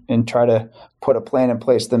opportunity and try to put a plan in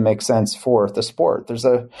place that makes sense for the sport. There's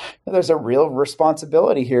a real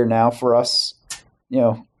responsibility here now for us,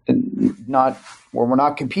 not where we're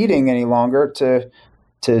not competing any longer, to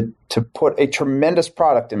put a tremendous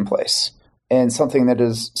product in place and something that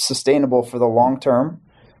is sustainable for the long term,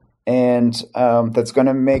 and that's going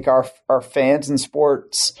to make our fans in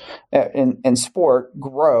sports in sport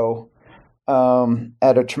grow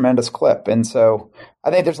at a tremendous clip. And so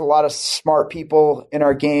I think there's a lot of smart people in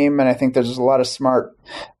our game, and I think there's a lot of smart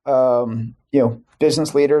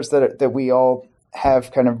business leaders that we all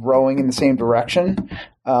have kind of rowing in the same direction.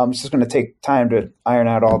 It's just going to take time to iron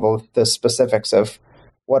out all the specifics of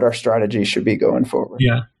what our strategy should be going forward.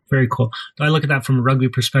 Yeah, very cool. I look at that from a rugby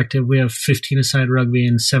perspective. We have 15-a-side rugby,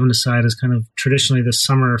 and 7-a-side is kind of traditionally the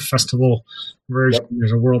summer festival version. Yep.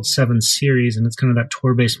 There's a World 7 series, and it's kind of that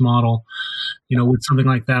tour-based model. Would something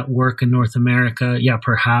like that work in North America? Yeah,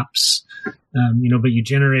 perhaps. But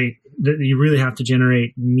you really have to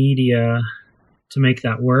generate media to make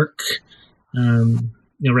that work.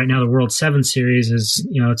 Right now the World 7 series is,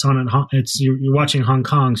 it's on, you're watching Hong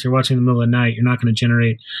Kong, so you're watching in the middle of the night. You're not going to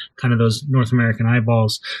generate kind of those North American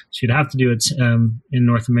eyeballs. So you'd have to do it in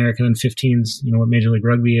North America. And 15s, what Major League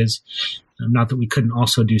Rugby is. Not that we couldn't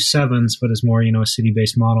also do 7s, but it's more, a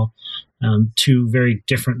city-based model. Two very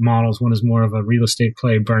different models. One is more of a real estate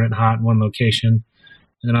play, burn it hot in one location.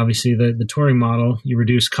 And then obviously the touring model, you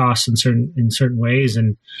reduce costs in certain ways,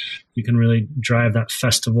 and you can really drive that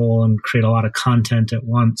festival and create a lot of content at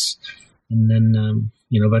once. And then,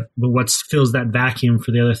 but what fills that vacuum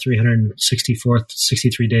for the other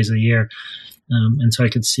 63 days of the year? And so I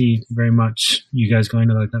could see very much you guys going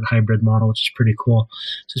to that hybrid model, which is pretty cool.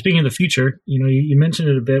 So speaking of the future, you mentioned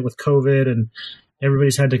it a bit with COVID, and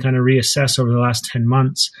everybody's had to kind of reassess over the last 10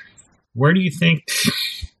 months. Where do you think,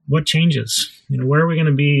 what changes? Where are we going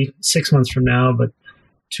to be 6 months from now, but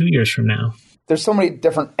 2 years from now? There's so many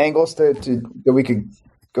different angles that we could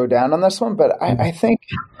go down on this one, but I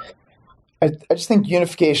just think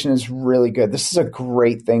unification is really good. This is a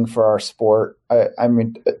great thing for our sport.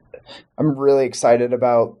 I'm really excited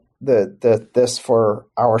about this for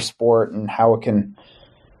our sport and how it can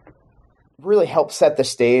really help set the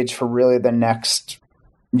stage for really the next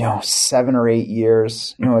 7 or 8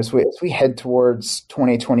 years, as we head towards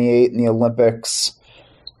 2028 and the Olympics.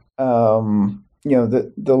 The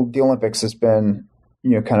Olympics has been,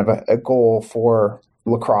 kind of a goal for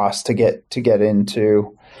lacrosse to get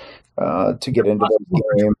into the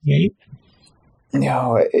game.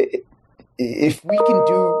 If we can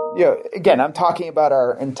do, again, I'm talking about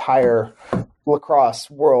our entire lacrosse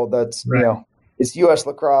world. That's right. It's U.S.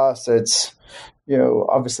 lacrosse. It's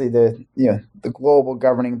obviously the global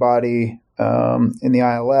governing body in the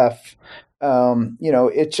ILF.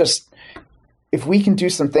 It's just, if we can do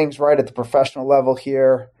some things right at the professional level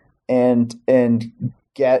here and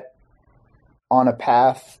get on a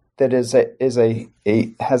path that has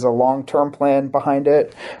a long-term plan behind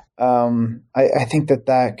it, I think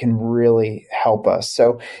that can really help us.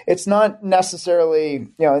 So it's not necessarily,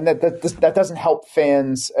 and that doesn't help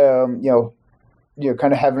fans,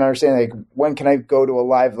 kind of have an understanding, like, when can I go to a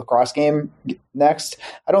live lacrosse game next?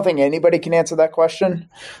 I don't think anybody can answer that question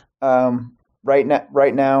right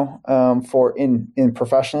now for in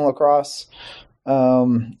professional lacrosse.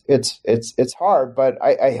 It's hard, but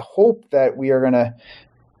I hope that we are going to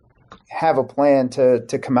have a plan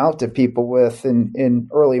to come out to people with in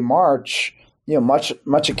early March,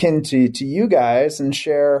 much akin to you guys, and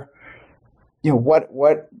share,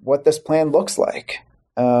 what this plan looks like.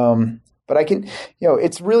 But I can,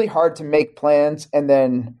 it's really hard to make plans and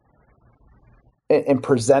then and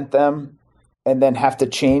present them and then have to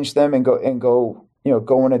change them and go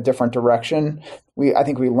in a different direction. I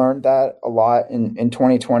think we learned that a lot in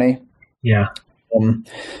 2020. Yeah.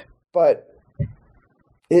 But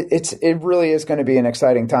it really is going to be an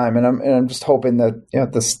exciting time, and I'm just hoping that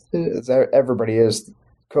this, as everybody is,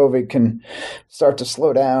 COVID can start to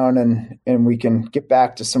slow down and we can get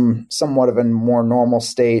back to somewhat of a more normal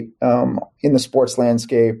state in the sports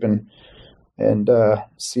landscape and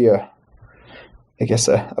see a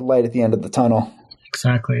light at the end of the tunnel.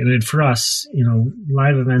 Exactly. And for us,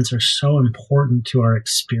 live events are so important to our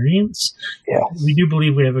experience. Yeah. We do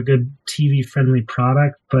believe we have a good TV friendly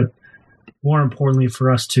product, but more importantly for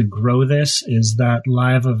us to grow this is that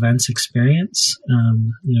live events experience.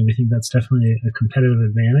 We think that's definitely a competitive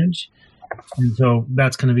advantage. And so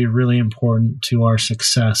that's going to be really important to our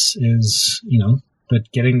success is, that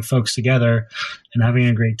getting folks together and having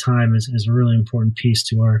a great time is a really important piece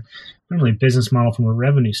to our not only business model from a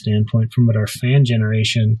revenue standpoint, but our fan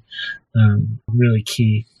generation, really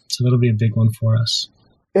key. So that'll be a big one for us.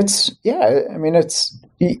 It's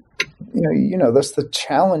the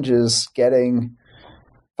challenge is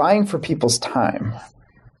vying for people's time.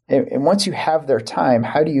 And once you have their time,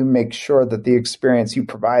 how do you make sure that the experience you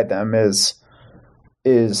provide them is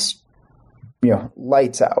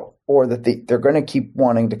lights out, or that they're going to keep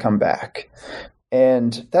wanting to come back?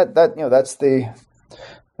 And that's the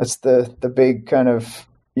big kind of,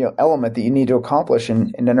 element that you need to accomplish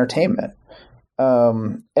in entertainment.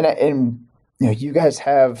 And you guys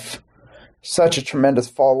have such a tremendous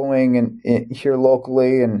following in here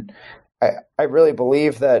locally. And I really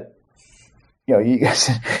believe that, you guys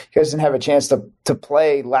didn't have a chance to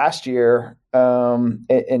play last year,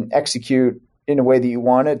 and execute in a way that you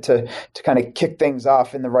wanted to kind of kick things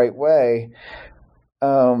off in the right way.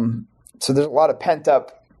 So there's a lot of pent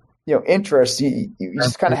up, interest. You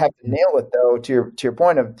just kind of have to nail it, though. To your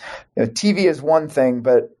point of, TV is one thing,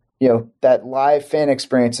 but that live fan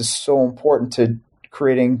experience is so important to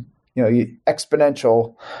creating,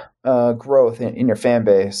 exponential growth in your fan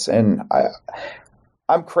base. And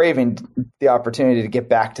I'm craving the opportunity to get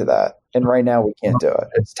back to that. And right now we can't do it.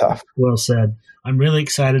 It's tough. Well said. I'm really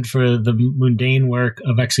excited for the mundane work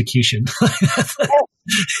of execution.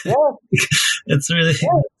 Yeah. That's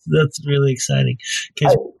really exciting.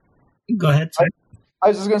 Go ahead. Sorry. I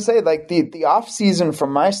was just going to say, like, the off season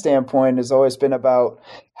from my standpoint has always been about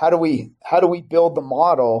how do we build the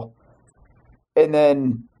model, and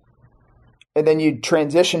then you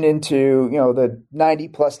transition into, the 90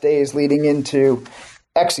 plus days leading into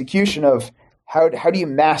execution of how do you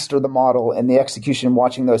master the model and the execution,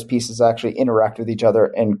 watching those pieces actually interact with each other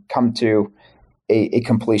and come to a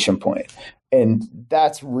completion point. And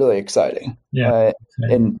that's really exciting. Yeah.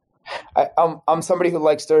 And I'm somebody who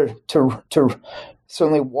likes to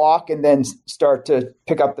certainly walk and then start to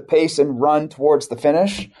pick up the pace and run towards the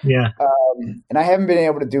finish. Yeah. And I haven't been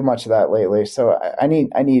able to do much of that lately. So I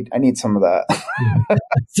need some of that. Yeah,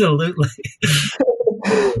 absolutely.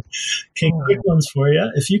 Okay, quick ones for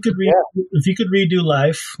you. If you could redo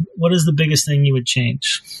life, what is the biggest thing you would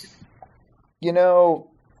change?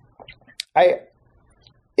 I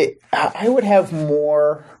would have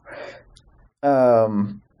more, I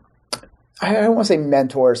don't want to say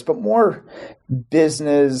mentors, but more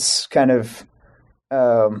business kind of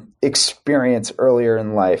experience earlier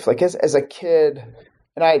in life. Like as a kid,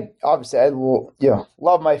 and I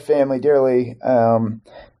love my family dearly,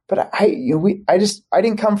 but I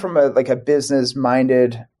didn't come from a business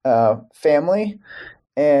minded family,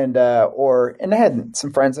 and I had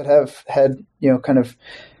some friends that have had kind of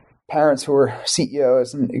parents who were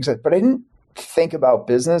CEOs and exec, but I didn't think about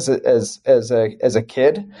business as a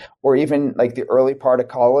kid, or even like the early part of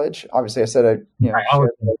college. Obviously, I said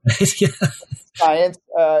science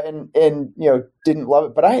and didn't love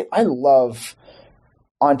it, but I love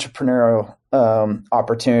entrepreneurial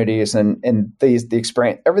opportunities and the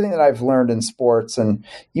experience. Everything that I've learned in sports, and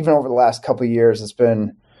even over the last couple of years, has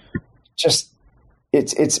been just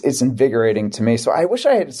it's invigorating to me. So I wish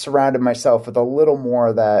I had surrounded myself with a little more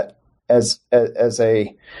of that as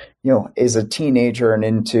a teenager and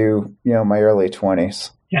into my early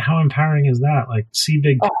 20s. Yeah, how empowering is that? Like, see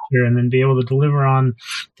big picture and then be able to deliver on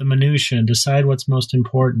the minutia and decide what's most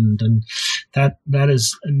important, and that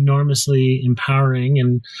is enormously empowering.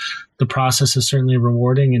 And the process is certainly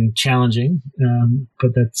rewarding and challenging.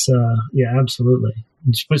 But that's absolutely.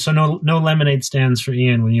 So no lemonade stands for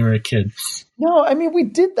Ian when you were a kid. No, I mean we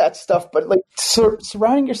did that stuff, but like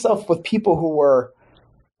surrounding yourself with people who were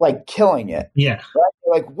like killing it. Yeah. Right?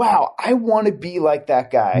 Like, wow, I want to be like that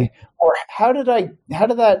guy. Or how did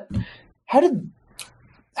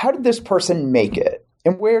this person make it?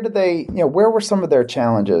 And where did they, where were some of their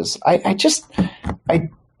challenges? I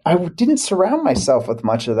didn't surround myself with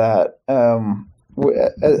much of that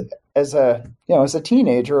as a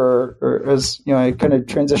teenager or as, I kind of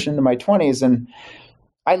transitioned into my 20s, and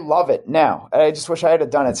I love it now. I just wish I had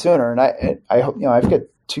done it sooner. And I hope, I've got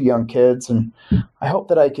 2 young kids, and I hope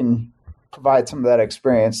that I can provide some of that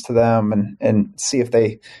experience to them and see if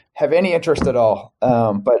they have any interest at all.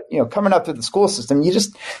 But coming up through the school system, I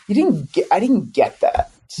didn't get that.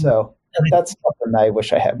 So that's something that I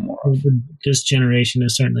wish I had more of. This generation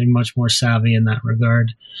is certainly much more savvy in that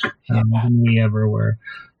regard than we ever were.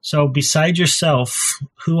 So beside yourself,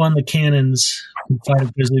 who on the Cannons can fight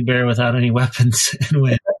a grizzly bear without any weapons and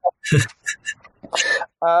win?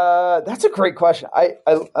 That's a great question. I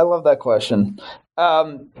love that question.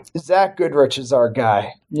 Zach Goodrich is our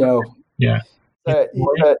guy. Yeah.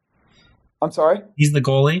 I'm sorry. He's the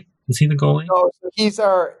goalie. Is he the goalie? No, he's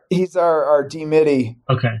our D-Mitty.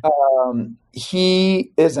 Okay.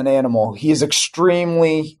 He is an animal. He's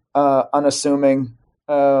extremely unassuming,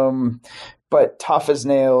 but tough as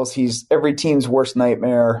nails. He's every team's worst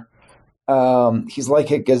nightmare. He's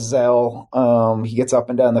like a gazelle. He gets up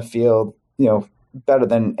and down the field, better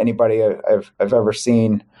than anybody I've ever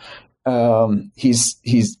seen. He's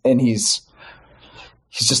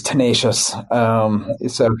he's just tenacious.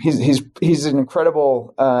 So he's an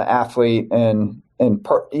incredible athlete and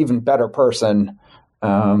even better person.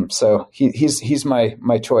 So he's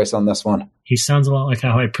my choice on this one. He sounds a lot like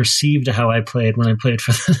how I perceived how I played when I played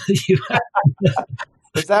for the U.S.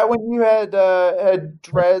 Is that when you had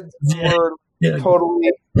dreads? Yeah.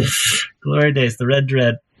 Totally. Glory days, the red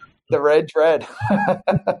dread. The red dread.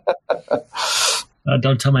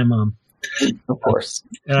 Don't tell my mom. Of course.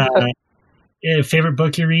 Favorite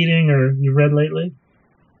book you're reading or you've read lately?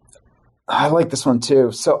 I like this one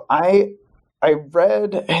too. So I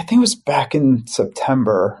read, I think it was back in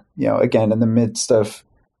September, again, in the midst of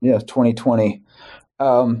 2020,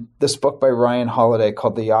 this book by Ryan Holiday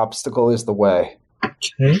called The Obstacle is the Way. Okay,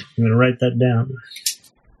 I'm going to write that down.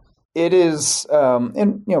 It is,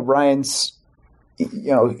 and Ryan's,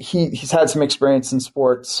 he's had some experience in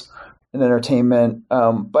sports and entertainment,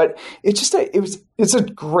 but it's a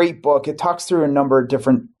great book. It talks through a number of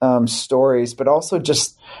different stories, but also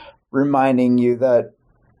just reminding you that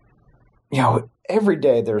every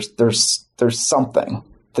day there's something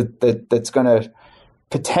that's going to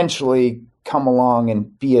potentially come along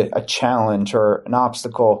and be a challenge or an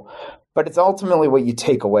obstacle, but it's ultimately what you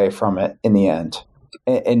take away from it in the end,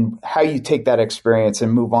 and how you take that experience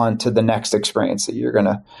and move on to the next experience that you're going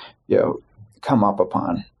to come up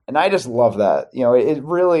upon. And I just love that. It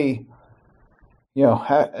really,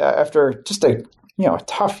 after just a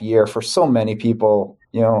tough year for so many people,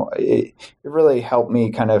 it really helped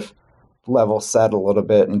me kind of level set a little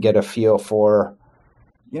bit and get a feel for,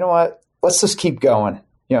 what, let's just keep going.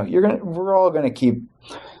 We're all going to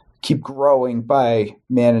keep growing by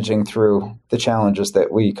managing through the challenges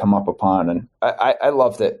that we come up upon. And I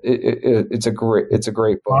loved it. It's a great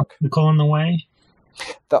book. Obstacle in the Way?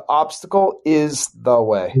 The Obstacle is the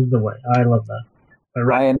Way. Is the Way. I love that. By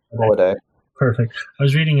Ryan Holiday. Perfect. I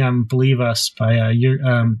was reading Believe Us by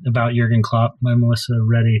about Jurgen Klopp by Melissa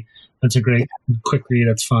Reddy. That's a great quick read.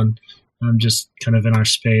 It's fun. I'm just kind of in our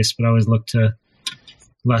space, but I always look to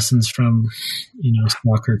lessons from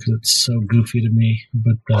soccer because it's so goofy to me.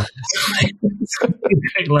 But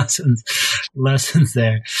great lessons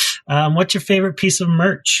there. What's your favorite piece of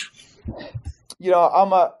merch?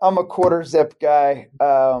 I'm a quarter zip guy.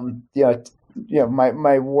 My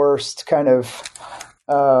worst kind of.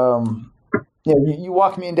 You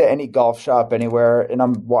walk me into any golf shop anywhere, and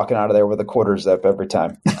I'm walking out of there with a quarter zip every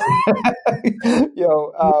time.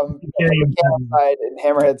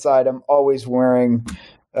 Hammerhead side, I'm always wearing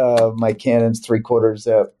my Canon's 3/4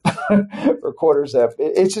 zip or quarter zip.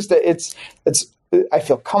 It's just I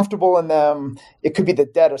feel comfortable in them. It could be the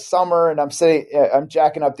dead of summer, and I'm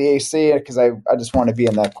jacking up the AC because I just want to be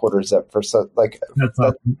in that quarter zip for That's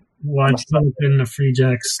awesome. Watch in the Free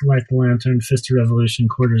Jacks, Light the Lantern, Fisty Revolution,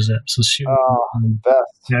 quarter zip. So shoot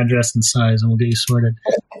address and size, and we'll get you sorted.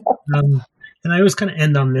 And I always kind of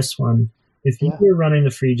end on this one. If you were running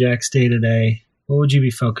the Free Jacks day to day, what would you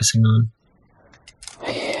be focusing on?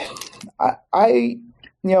 I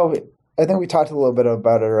think we talked a little bit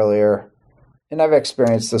about it earlier, and I've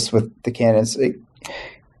experienced this with the Canons.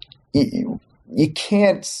 You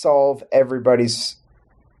can't solve everybody's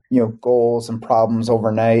goals and problems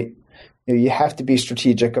overnight. You have to be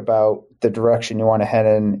strategic about the direction you want to head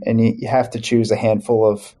in, and you have to choose a handful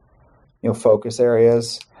of focus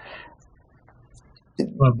areas.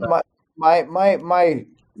 My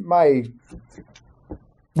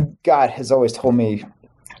God has always told me,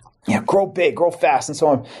 grow big, grow fast, and so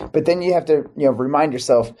on. But then you have to remind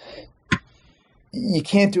yourself you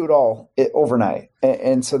can't do it all overnight.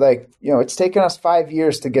 And so it's taken us 5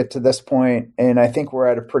 years to get to this point. And I think we're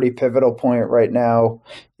at a pretty pivotal point right now,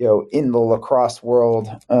 in the lacrosse world,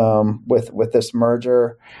 with this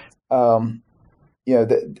merger.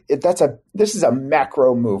 This is a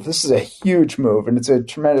macro move. This is a huge move, and it's a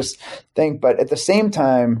tremendous thing. But at the same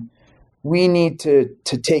time, we need to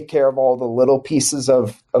take care of all the little pieces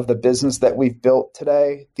of the business that we've built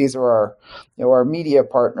today. These are our media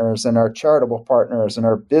partners and our charitable partners and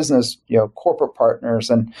our business, corporate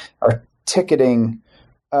partners and our ticketing,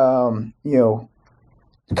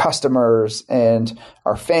 customers and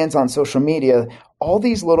our fans on social media. All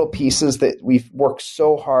these little pieces that we've worked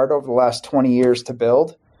so hard over the last 20 years to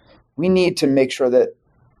build, we need to make sure that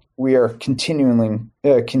we are continuing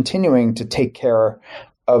to take care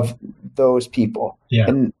of those people. Yeah.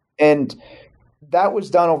 And that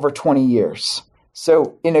was done over 20 years.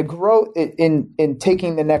 So in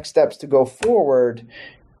taking the next steps to go forward,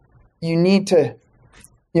 you need to,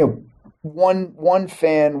 one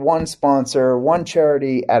fan, one sponsor, one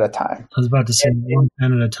charity at a time. I was about to say one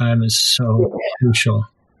fan at a time is so crucial.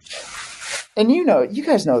 and you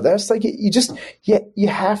guys know this, like you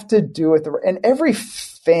have to do it. And every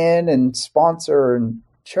fan and sponsor and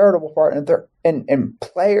charitable partner and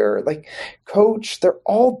player, like coach, they're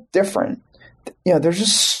all different. There's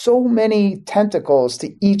just so many tentacles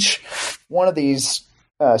to each one of these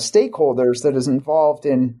stakeholders that is involved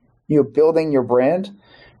in building your brand.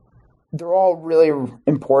 They're all really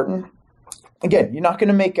important. Again, you're not going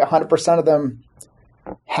to make 100% of them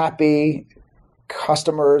happy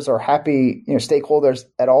customers or happy stakeholders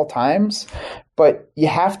at all times, but you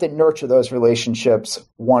have to nurture those relationships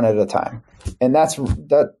one at a time, and that's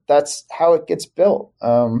how it gets built.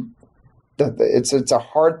 It's a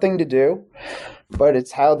hard thing to do, but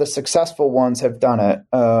it's how the successful ones have done it.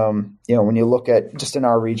 When you look at just in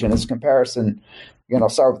our region as a comparison, again, I'll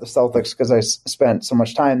start with the Celtics because I spent so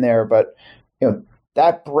much time there, but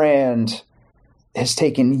that brand has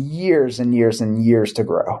taken years and years and years to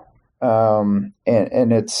grow. And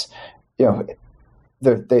it's,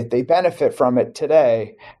 they benefit from it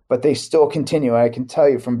today, but they still continue. I can tell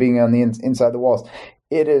you from being on the inside the walls,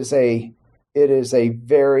 it is a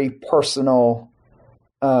very personal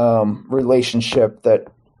relationship that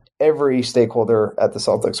every stakeholder at the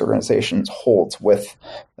Celtics organizations holds with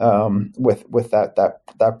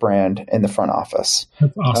that brand in the front office.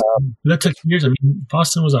 That's awesome. That took years. I mean,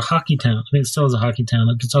 Boston was a hockey town. I mean, it still is a hockey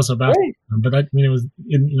town. It's also a basketball town. But it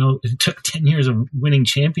took 10 years of winning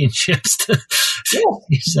championships to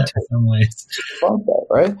use that in some ways.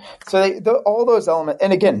 Right? So all those elements,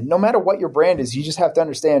 and again, no matter what your brand is, you just have to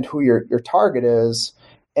understand who your target is,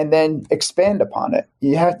 and then expand upon it.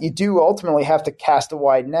 You do ultimately have to cast a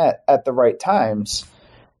wide net at the right times.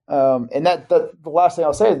 And the last thing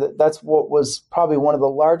I'll say, that's what was probably one of the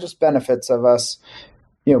largest benefits of us,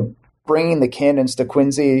 bringing the Cannons to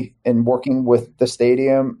Quincy and working with the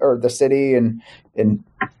stadium or the city and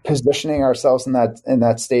positioning ourselves in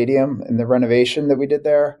that stadium and the renovation that we did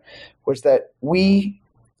there, was that we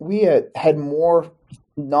had more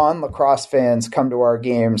non-lacrosse fans come to our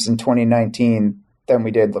games in 2019 than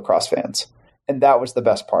we did lacrosse fans. And that was the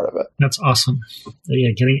best part of it. That's awesome.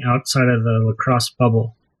 Yeah, getting outside of the lacrosse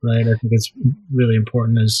bubble, right? I think it's really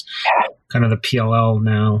important as kind of the PLL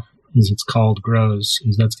now, as it's called, grows,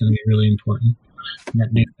 is that's going to be really important.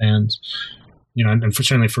 Net new fans. And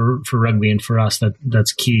certainly for rugby and for us,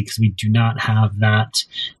 that's key because we do not have that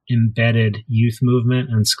embedded youth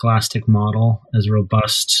movement and scholastic model as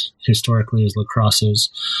robust historically as lacrosse is.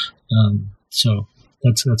 So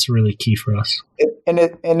that's really key for us. And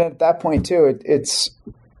at that point too, it's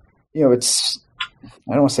I don't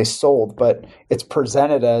want to say sold, but it's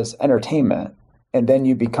presented as entertainment, and then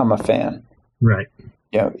you become a fan. Right.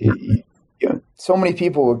 So many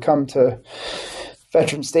people would come to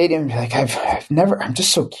Veterans Stadium and be like, I'm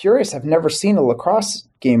just so curious. I've never seen a lacrosse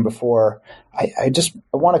game before. I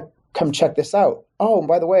want to come check this out. Oh, and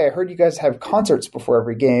by the way, I heard you guys have concerts before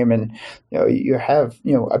every game, and you have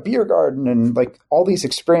a beer garden and like all these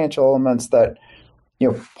experiential elements that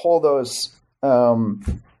pull those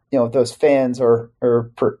those fans or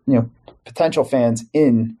potential fans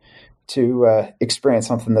in to experience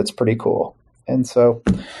something that's pretty cool. And so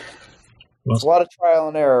it's a lot of trial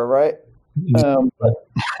and error, right? But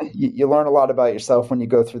you learn a lot about yourself when you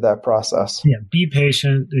go through that process. Yeah, be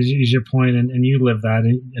patient is your point, and you live that,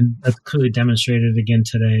 and that's clearly demonstrated again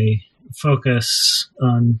today. Focus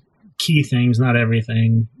on key things, not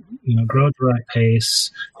everything. Grow at the right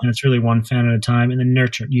pace, and it's really one fan at a time. And then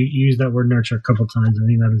nurture. You use that word nurture a couple of times. I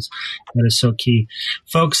think that is so key.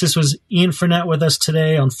 Folks, this was Ian Fournette with us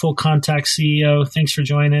today on Full Contact CEO. Thanks for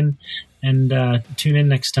joining, and tune in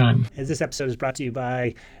next time. As this episode is brought to you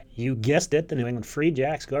by, you guessed it, the New England Free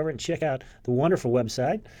Jacks. Go over and check out the wonderful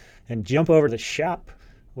website and jump over to the shop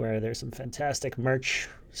where there's some fantastic merch,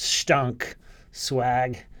 stunk,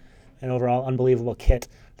 swag, and overall unbelievable kit.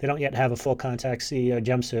 They don't yet have a Full Contact CEO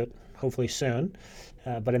jumpsuit, hopefully soon.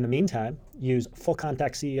 But in the meantime, use Full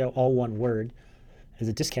Contact CEO, all one word, as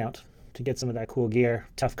a discount to get some of that cool gear,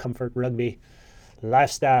 tough comfort, rugby,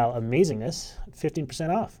 lifestyle amazingness, 15%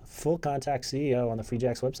 off. Full Contact CEO on the Free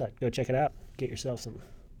Jacks website. Go check it out. Get yourself some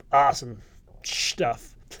awesome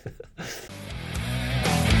stuff.